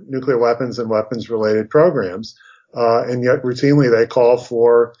toward nuclear weapons and weapons-related programs. And yet routinely they call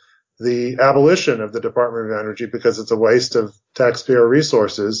for the abolition of the Department of Energy because it's a waste of taxpayer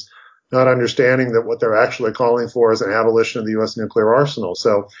resources, not understanding that what they're actually calling for is an abolition of the U.S. nuclear arsenal.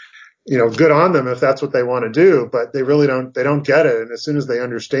 So, good on them if that's what they want to do, but they don't get it. And as soon as they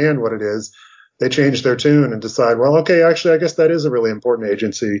understand what it is, they change their tune and decide, well, okay, actually, I guess that is a really important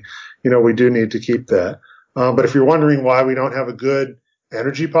agency. We do need to keep that. But if you're wondering why we don't have a good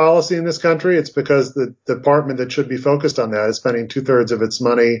energy policy in this country, it's because the department that should be focused on that is spending 2/3 of its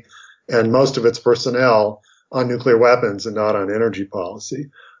money and most of its personnel on nuclear weapons and not on energy policy.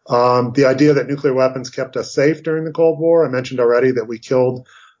 The idea that nuclear weapons kept us safe during the Cold War, I mentioned already that we killed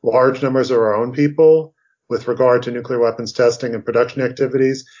large numbers of our own people with regard to nuclear weapons testing and production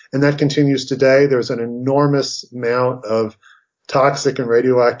activities, and that continues today. There's an enormous amount of toxic and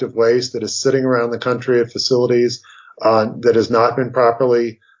radioactive waste that is sitting around the country at facilities that has not been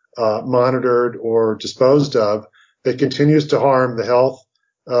properly monitored or disposed of, that continues to harm the health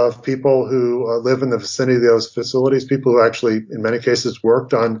of people who live in the vicinity of those facilities, people who actually, in many cases,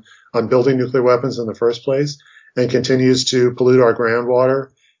 worked on building nuclear weapons in the first place, and continues to pollute our groundwater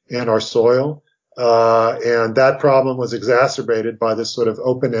and our soil. And that problem was exacerbated by this sort of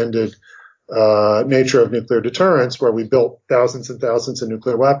open-ended nature of nuclear deterrence, where we built thousands and thousands of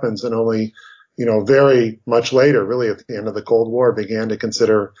nuclear weapons and only very much later, really at the end of the Cold War, began to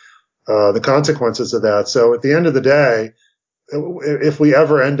consider the consequences of that. So at the end of the day, if we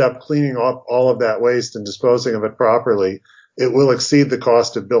ever end up cleaning up all of that waste and disposing of it properly, it will exceed the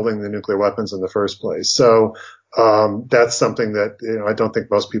cost of building the nuclear weapons in the first place. So that's something that I don't think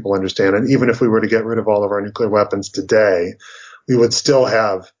most people understand. And even if we were to get rid of all of our nuclear weapons today, we would still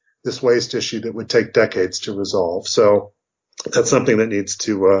have this waste issue that would take decades to resolve. So that's something that needs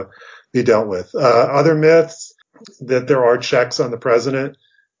to be dealt with. Other myths, that there are checks on the president,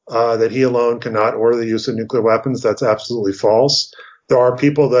 that he alone cannot order the use of nuclear weapons. That's absolutely false. There are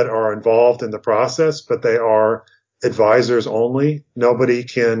people that are involved in the process, but they are advisors only. Nobody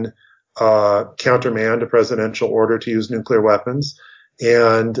can countermand a presidential order to use nuclear weapons.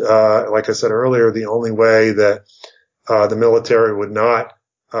 And like I said earlier, the only way that the military would not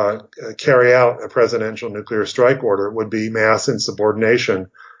carry out a presidential nuclear strike order would be mass insubordination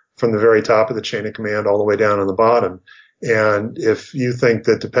from the very top of the chain of command all the way down on the bottom. And if you think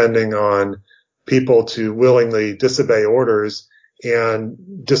that depending on people to willingly disobey orders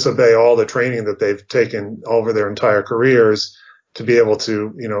and disobey all the training that they've taken over their entire careers to be able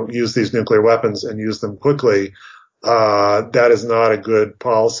to, use these nuclear weapons and use them quickly, that is not a good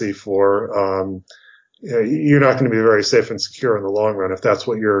policy for, you're not going to be very safe and secure in the long run if that's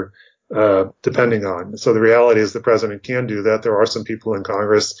what you're depending on. So the reality is the president can do that. There are some people in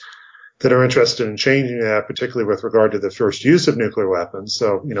Congress that are interested in changing that, particularly with regard to the first use of nuclear weapons.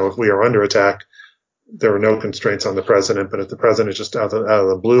 So, if we are under attack, there are no constraints on the president. But if the president just out of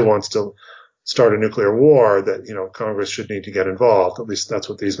the blue wants to start a nuclear war, that, Congress should need to get involved. At least that's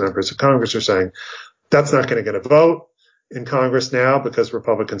what these members of Congress are saying. That's not going to get a vote in Congress now because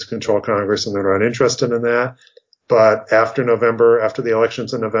Republicans control Congress and they're not interested in that. But after the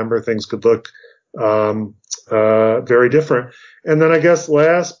elections in November, things could look very different. And then I guess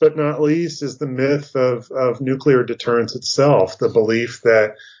last but not least is the myth of nuclear deterrence itself, the belief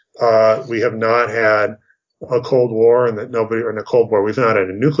that we have not had a Cold War and that in a Cold War we've not had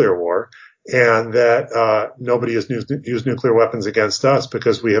a nuclear war, and that nobody has used nuclear weapons against us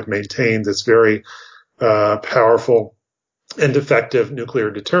because we have maintained this very powerful and effective nuclear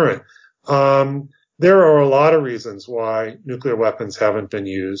deterrent. There are a lot of reasons why nuclear weapons haven't been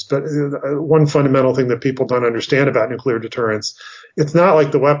used, but one fundamental thing that people don't understand about nuclear deterrence, it's not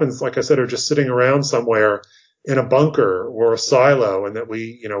like the weapons, like I said, are just sitting around somewhere in a bunker or a silo and that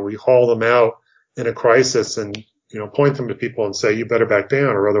we haul them out in a crisis and, point them to people and say, you better back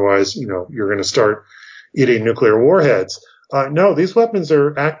down or otherwise, you're going to start eating nuclear warheads. No, these weapons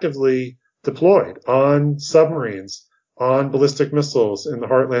are actively deployed on submarines, on ballistic missiles in the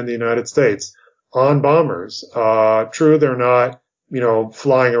heartland of the United States, on bombers. True, they're not,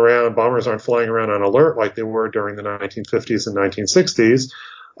 flying around. Bombers aren't flying around on alert like they were during the 1950s and 1960s.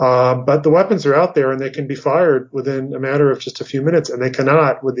 But the weapons are out there and they can be fired within a matter of just a few minutes, and they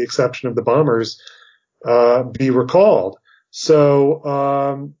cannot, with the exception of the bombers, be recalled.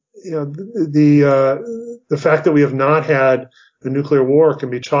 So, the fact that we have not had the nuclear war can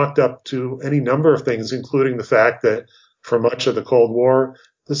be chalked up to any number of things, including the fact that for much of the Cold War,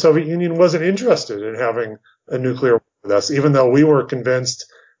 the Soviet Union wasn't interested in having a nuclear war with us, even though we were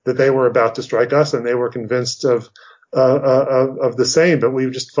convinced that they were about to strike us and they were convinced of the same, but we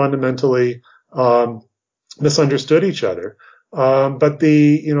just fundamentally misunderstood each other. But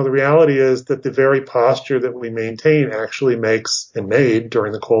the reality is that the very posture that we maintain actually makes and made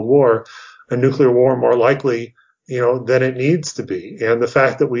during the Cold War a nuclear war more likely, than it needs to be. And the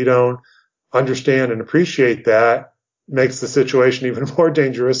fact that we don't understand and appreciate that makes the situation even more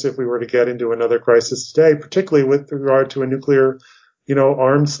dangerous if we were to get into another crisis today, particularly with regard to a nuclear,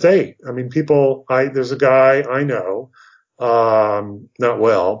 armed state. I mean, there's a guy I know, not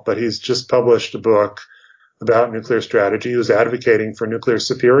well, but he's just published a book about nuclear strategy who's advocating for nuclear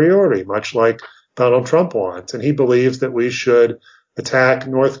superiority, much like Donald Trump wants. And he believes that we should attack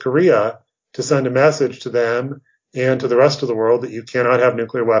North Korea to send a message to them and to the rest of the world that you cannot have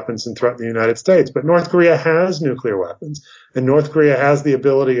nuclear weapons and threaten the United States. But North Korea has nuclear weapons, and North Korea has the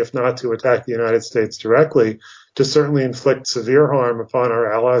ability, if not to attack the United States directly, to certainly inflict severe harm upon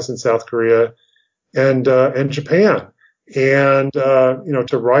our allies in South Korea and Japan. And,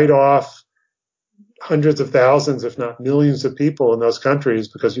 to write off hundreds of thousands, if not millions of people in those countries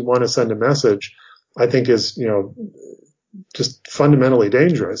because you want to send a message, I think is, just fundamentally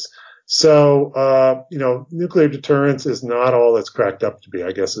dangerous. So, nuclear deterrence is not all it's cracked up to be,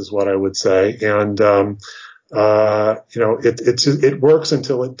 I guess is what I would say. And, it works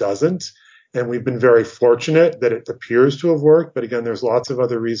until it doesn't. And we've been very fortunate that it appears to have worked. But again, there's lots of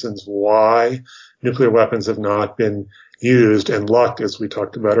other reasons why nuclear weapons have not been used, and luck, as we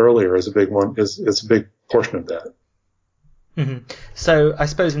talked about earlier, is a big one, is a big portion of that. Mm-hmm. So I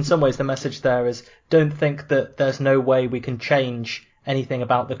suppose in some ways the message there is don't think that there's no way we can change anything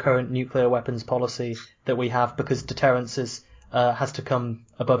about the current nuclear weapons policy that we have, because deterrence has to come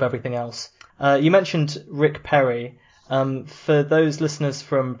above everything else. You mentioned Rick Perry. For those listeners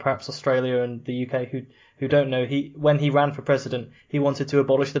from perhaps Australia and the UK who don't know, when he ran for president, he wanted to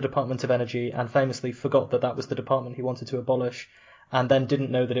abolish the Department of Energy and famously forgot that was the department he wanted to abolish, and then didn't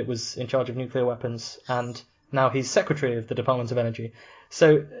know that it was in charge of nuclear weapons, and now he's secretary of the Department of Energy.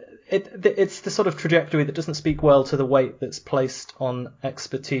 So it's the sort of trajectory that doesn't speak well to the weight that's placed on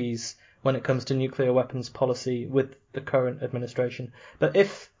expertise when it comes to nuclear weapons policy with the current administration. But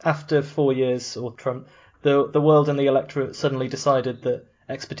if after 4 years, or Trump, the world and the electorate suddenly decided that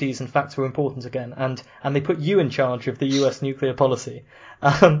expertise and facts were important again, and they put you in charge of the US nuclear policy,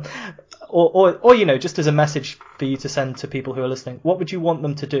 or just as a message for you to send to people who are listening, what would you want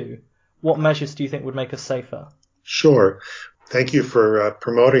them to do? What measures do you think would make us safer? Sure. Thank you for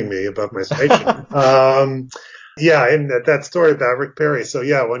promoting me above my station. And that story about Rick Perry. So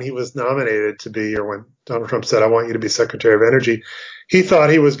when he was nominated to be, or when Donald Trump said, I want you to be Secretary of Energy, he thought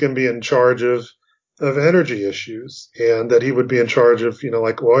he was going to be in charge of energy issues, and that he would be in charge of,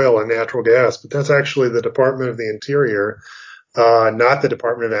 like oil and natural gas. But that's actually the Department of the Interior, not the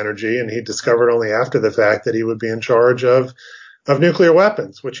Department of Energy. And he discovered only after the fact that he would be in charge of nuclear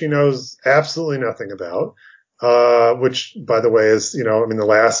weapons, which he knows absolutely nothing about, which, by the way, is, the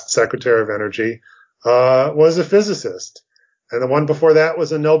last Secretary of Energy was a physicist. And the one before that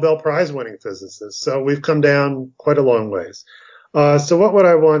was a Nobel Prize winning physicist. So we've come down quite a long ways. So what would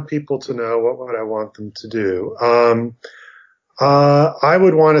I want people to know? What would I want them to do? I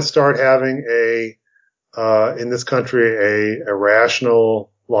would want to start having in this country, a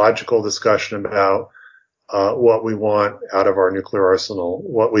rational, logical discussion about what we want out of our nuclear arsenal,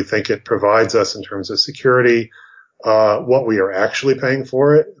 what we think it provides us in terms of security, what we are actually paying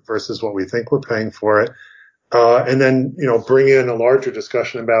for it versus what we think we're paying for it. And then, bring in a larger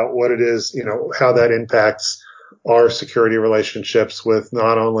discussion about what it is, how that impacts our security relationships with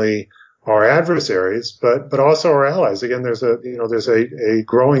not only our adversaries, but also our allies. Again, there's a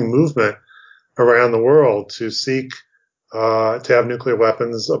growing movement around the world to seek to have nuclear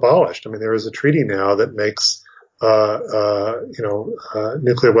weapons abolished. There is a treaty now that makes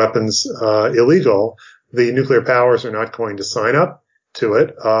nuclear weapons illegal. The nuclear powers are not going to sign up to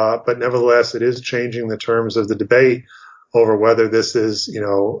it, but nevertheless, it is changing the terms of the debate over whether this is,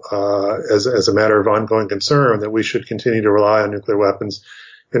 as a matter of ongoing concern, that we should continue to rely on nuclear weapons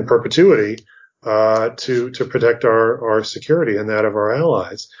in perpetuity to protect our security and that of our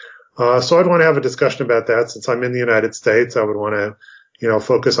allies. So I'd want to have a discussion about that. Since I'm in the United States, I would want to,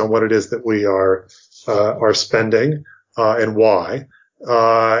 focus on what it is that we are spending, and why.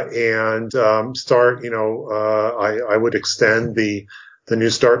 Start, I would extend the New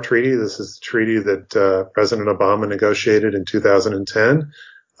START treaty. This is the treaty that, President Obama negotiated in 2010,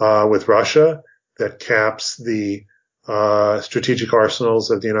 with Russia, that caps the, strategic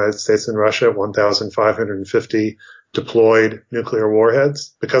arsenals of the United States and Russia at 1,550 deployed nuclear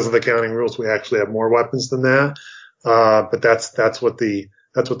warheads. Because of the counting rules, we actually have more weapons than that. But that's what the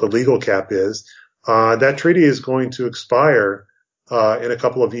legal cap is. That treaty is going to expire, in a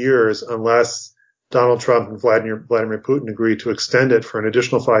couple of years unless Donald Trump and Vladimir Putin agree to extend it for an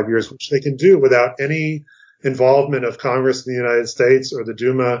additional 5 years, which they can do without any involvement of Congress in the United States or the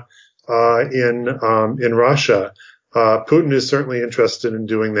Duma, in Russia. Putin is certainly interested in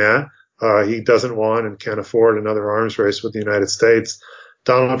doing that. He doesn't want and can't afford another arms race with the United States.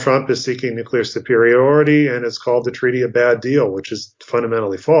 Donald Trump is seeking nuclear superiority and has called the treaty a bad deal, which is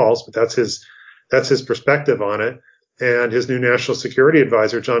fundamentally false, but that's his perspective on it. And his new national security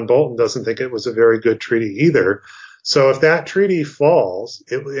advisor, John Bolton, doesn't think it was a very good treaty either. So if that treaty falls,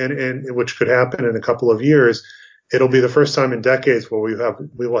 and which could happen in a couple of years, it'll be the first time in decades where we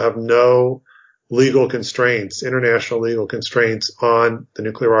will have no legal constraints, international legal constraints on the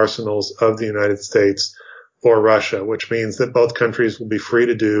nuclear arsenals of the United States or Russia, which means that both countries will be free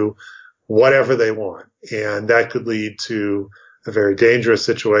to do whatever they want. And that could lead to a very dangerous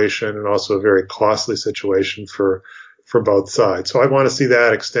situation and also a very costly situation for both sides. So I want to see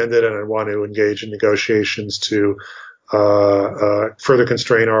that extended, and I want to engage in negotiations to further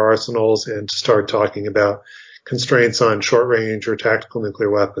constrain our arsenals and to start talking about constraints on short range or tactical nuclear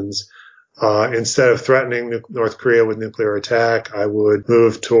weapons. Instead of threatening North Korea with nuclear attack, I would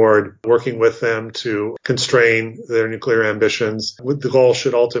move toward working with them to constrain their nuclear ambitions. The goal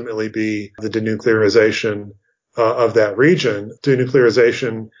should ultimately be the denuclearization of that region.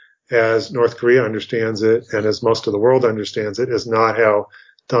 Denuclearization as North Korea understands it and as most of the world understands it, is not how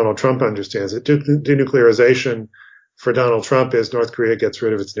Donald Trump understands it. Denuclearization for Donald Trump is North Korea gets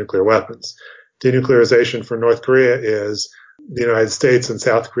rid of its nuclear weapons. Denuclearization for North Korea is the United States and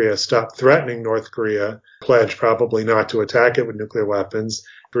South Korea stop threatening North Korea, pledge probably not to attack it with nuclear weapons,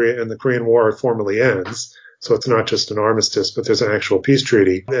 and the Korean War formally ends. So it's not just an armistice, but there's an actual peace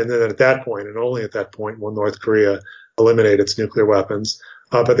treaty. And then at that point, and only at that point, will North Korea eliminate its nuclear weapons.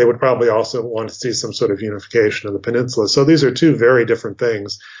 But they would probably also want to see some sort of unification of the peninsula. So these are two very different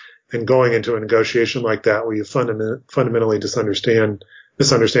things. And going into a negotiation like that, where you fundamentally misunderstand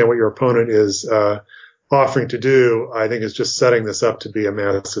what your opponent is offering to do, I think is just setting this up to be a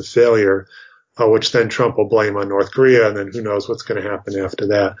massive failure, which then Trump will blame on North Korea, and then who knows what's going to happen after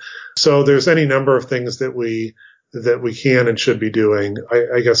that. So there's any number of things that we can and should be doing.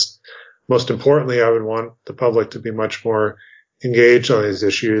 I guess most importantly, I would want the public to be much more engaged on these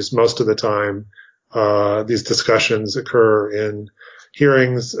issues. Most of the time, these discussions occur in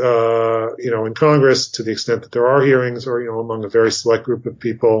hearings, in Congress, to the extent that there are hearings, or, among a very select group of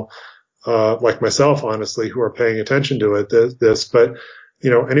people, like myself, honestly, who are paying attention to it, but,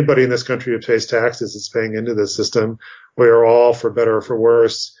 anybody in this country who pays taxes is paying into this system. We are all, for better or for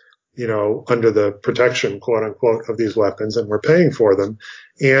worse, under the protection, quote unquote, of these weapons, and we're paying for them.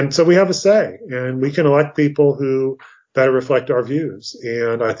 And so we have a say, and we can elect people who better reflect our views.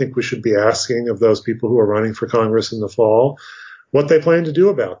 And I think we should be asking of those people who are running for Congress in the fall what they plan to do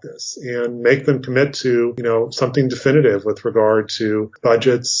about this, and make them commit to, something definitive with regard to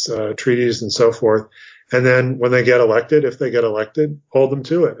budgets, treaties, and so forth. And then when they get elected, if they get elected, hold them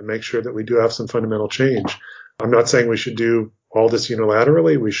to it and make sure that we do have some fundamental change. I'm not saying we should do all this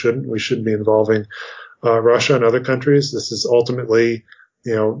unilaterally. We shouldn't. We shouldn't be involving Russia and other countries. This is ultimately,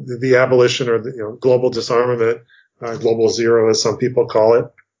 the abolition or the global disarmament, global zero, as some people call it,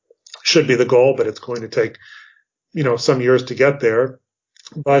 should be the goal, but it's going to take, some years to get there.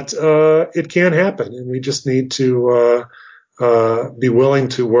 But it can happen, and we just need to be willing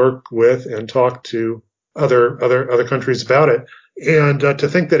to work with and talk to other countries about it. And to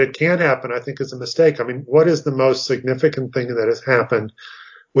think that it can't happen, I think, is a mistake. I mean, what is the most significant thing that has happened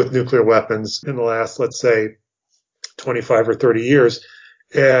with nuclear weapons in the last, let's say, 25 or 30 years?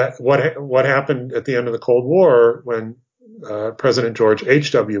 What happened at the end of the Cold War, when President George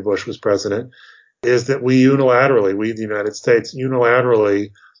H.W. Bush was president, is that we, the United States,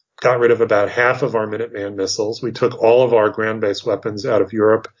 unilaterally got rid of about half of our Minuteman missiles. We took all of our ground-based weapons out of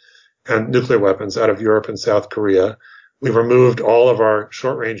Europe, and nuclear weapons out of Europe and South Korea. We removed all of our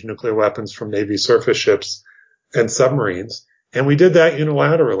short-range nuclear weapons from Navy surface ships and submarines. And we did that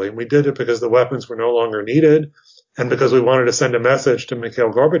unilaterally. And we did it because the weapons were no longer needed, and because we wanted to send a message to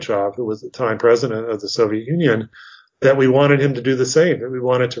Mikhail Gorbachev, who was at the time president of the Soviet Union, that we wanted him to do the same, that we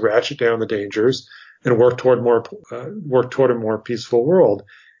wanted to ratchet down the dangers and work toward a more peaceful world.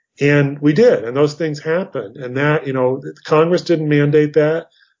 And we did. And those things happened. And that, Congress didn't mandate that.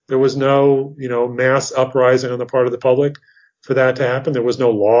 There was no, mass uprising on the part of the public for that to happen. There was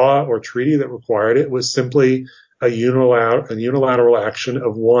no law or treaty that required it. It was simply a unilateral action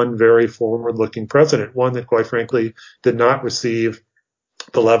of one very forward-looking president, one that, quite frankly, did not receive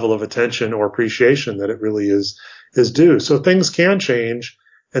the level of attention or appreciation that it really is due. So things can change,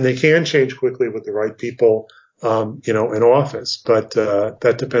 and they can change quickly with the right people, in office. But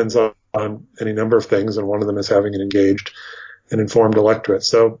that depends on any number of things, and one of them is having an engaged and informed electorate.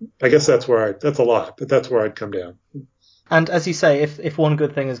 So I guess that's a lot, but that's where I'd come down. And as you say, if one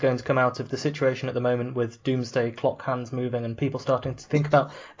good thing is going to come out of the situation at the moment, with doomsday clock hands moving and people starting to think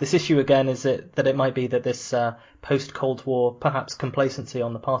about this issue again, is it that it might be that this post-Cold War perhaps complacency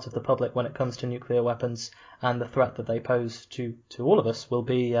on the part of the public when it comes to nuclear weapons and the threat that they pose to all of us will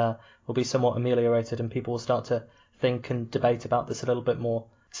be somewhat ameliorated, and people will start to think and debate about this a little bit more.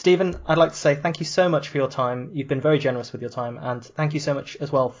 Stephen, I'd like to say thank you so much for your time. You've been very generous with your time, and thank you so much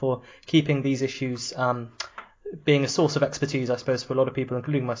as well for keeping these issues being a source of expertise, I suppose, for a lot of people,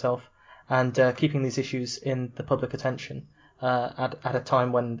 including myself, and keeping these issues in the public attention at a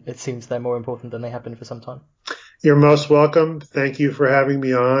time when it seems they're more important than they have been for some time. You're most welcome. Thank you for having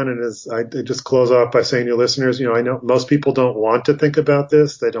me on. And as I just close off by saying to your listeners, I know most people don't want to think about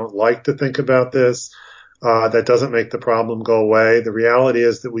this. They don't like to think about this. That doesn't make the problem go away. The reality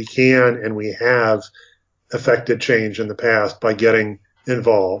is that we can and we have affected change in the past by getting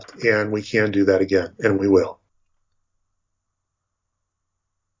involved, and we can do that again, and we will.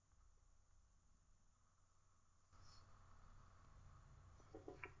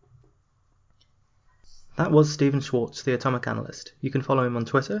 That was Stephen Schwartz, the Atomic Analyst. You can follow him on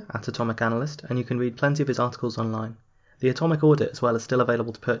Twitter @Atomic Analyst, and you can read plenty of his articles online. The Atomic Audit as well is still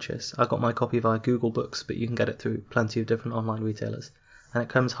available to purchase. I got my copy via Google Books, but you can get it through plenty of different online retailers, and it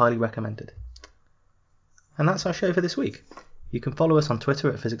comes highly recommended. And that's our show for this week. You can follow us on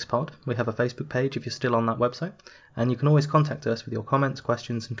Twitter at PhysicsPod. We have a Facebook page if you're still on that website, and you can always contact us with your comments,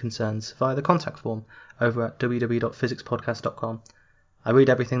 questions and concerns via the contact form over at www.physicspodcast.com. I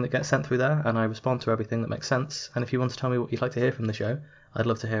read everything that gets sent through there, and I respond to everything that makes sense, and if you want to tell me what you'd like to hear from the show, I'd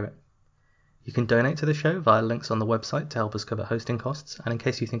love to hear it. You can donate to the show via links on the website to help us cover hosting costs, and in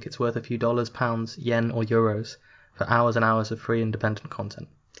case you think it's worth a few dollars, pounds, yen or euros for hours and hours of free independent content.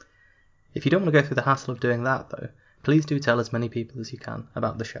 If you don't want to go through the hassle of doing that, though, please do tell as many people as you can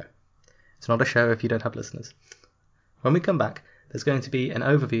about the show. It's not a show if you don't have listeners. When we come back, there's going to be an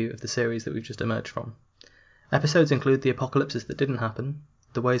overview of the series that we've just emerged from. Episodes include the apocalypses that didn't happen,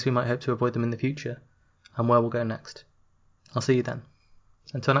 the ways we might hope to avoid them in the future, and where we'll go next. I'll see you then.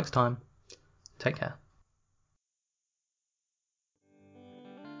 Until next time, take care.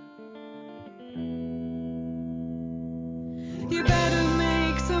 You better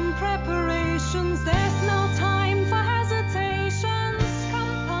make some preparations. There's no time for hesitations.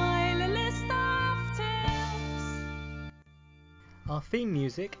 Compile a list of tips. Our theme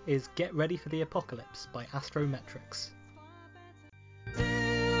music is Get Ready for the Apocalypse by Astrometrics.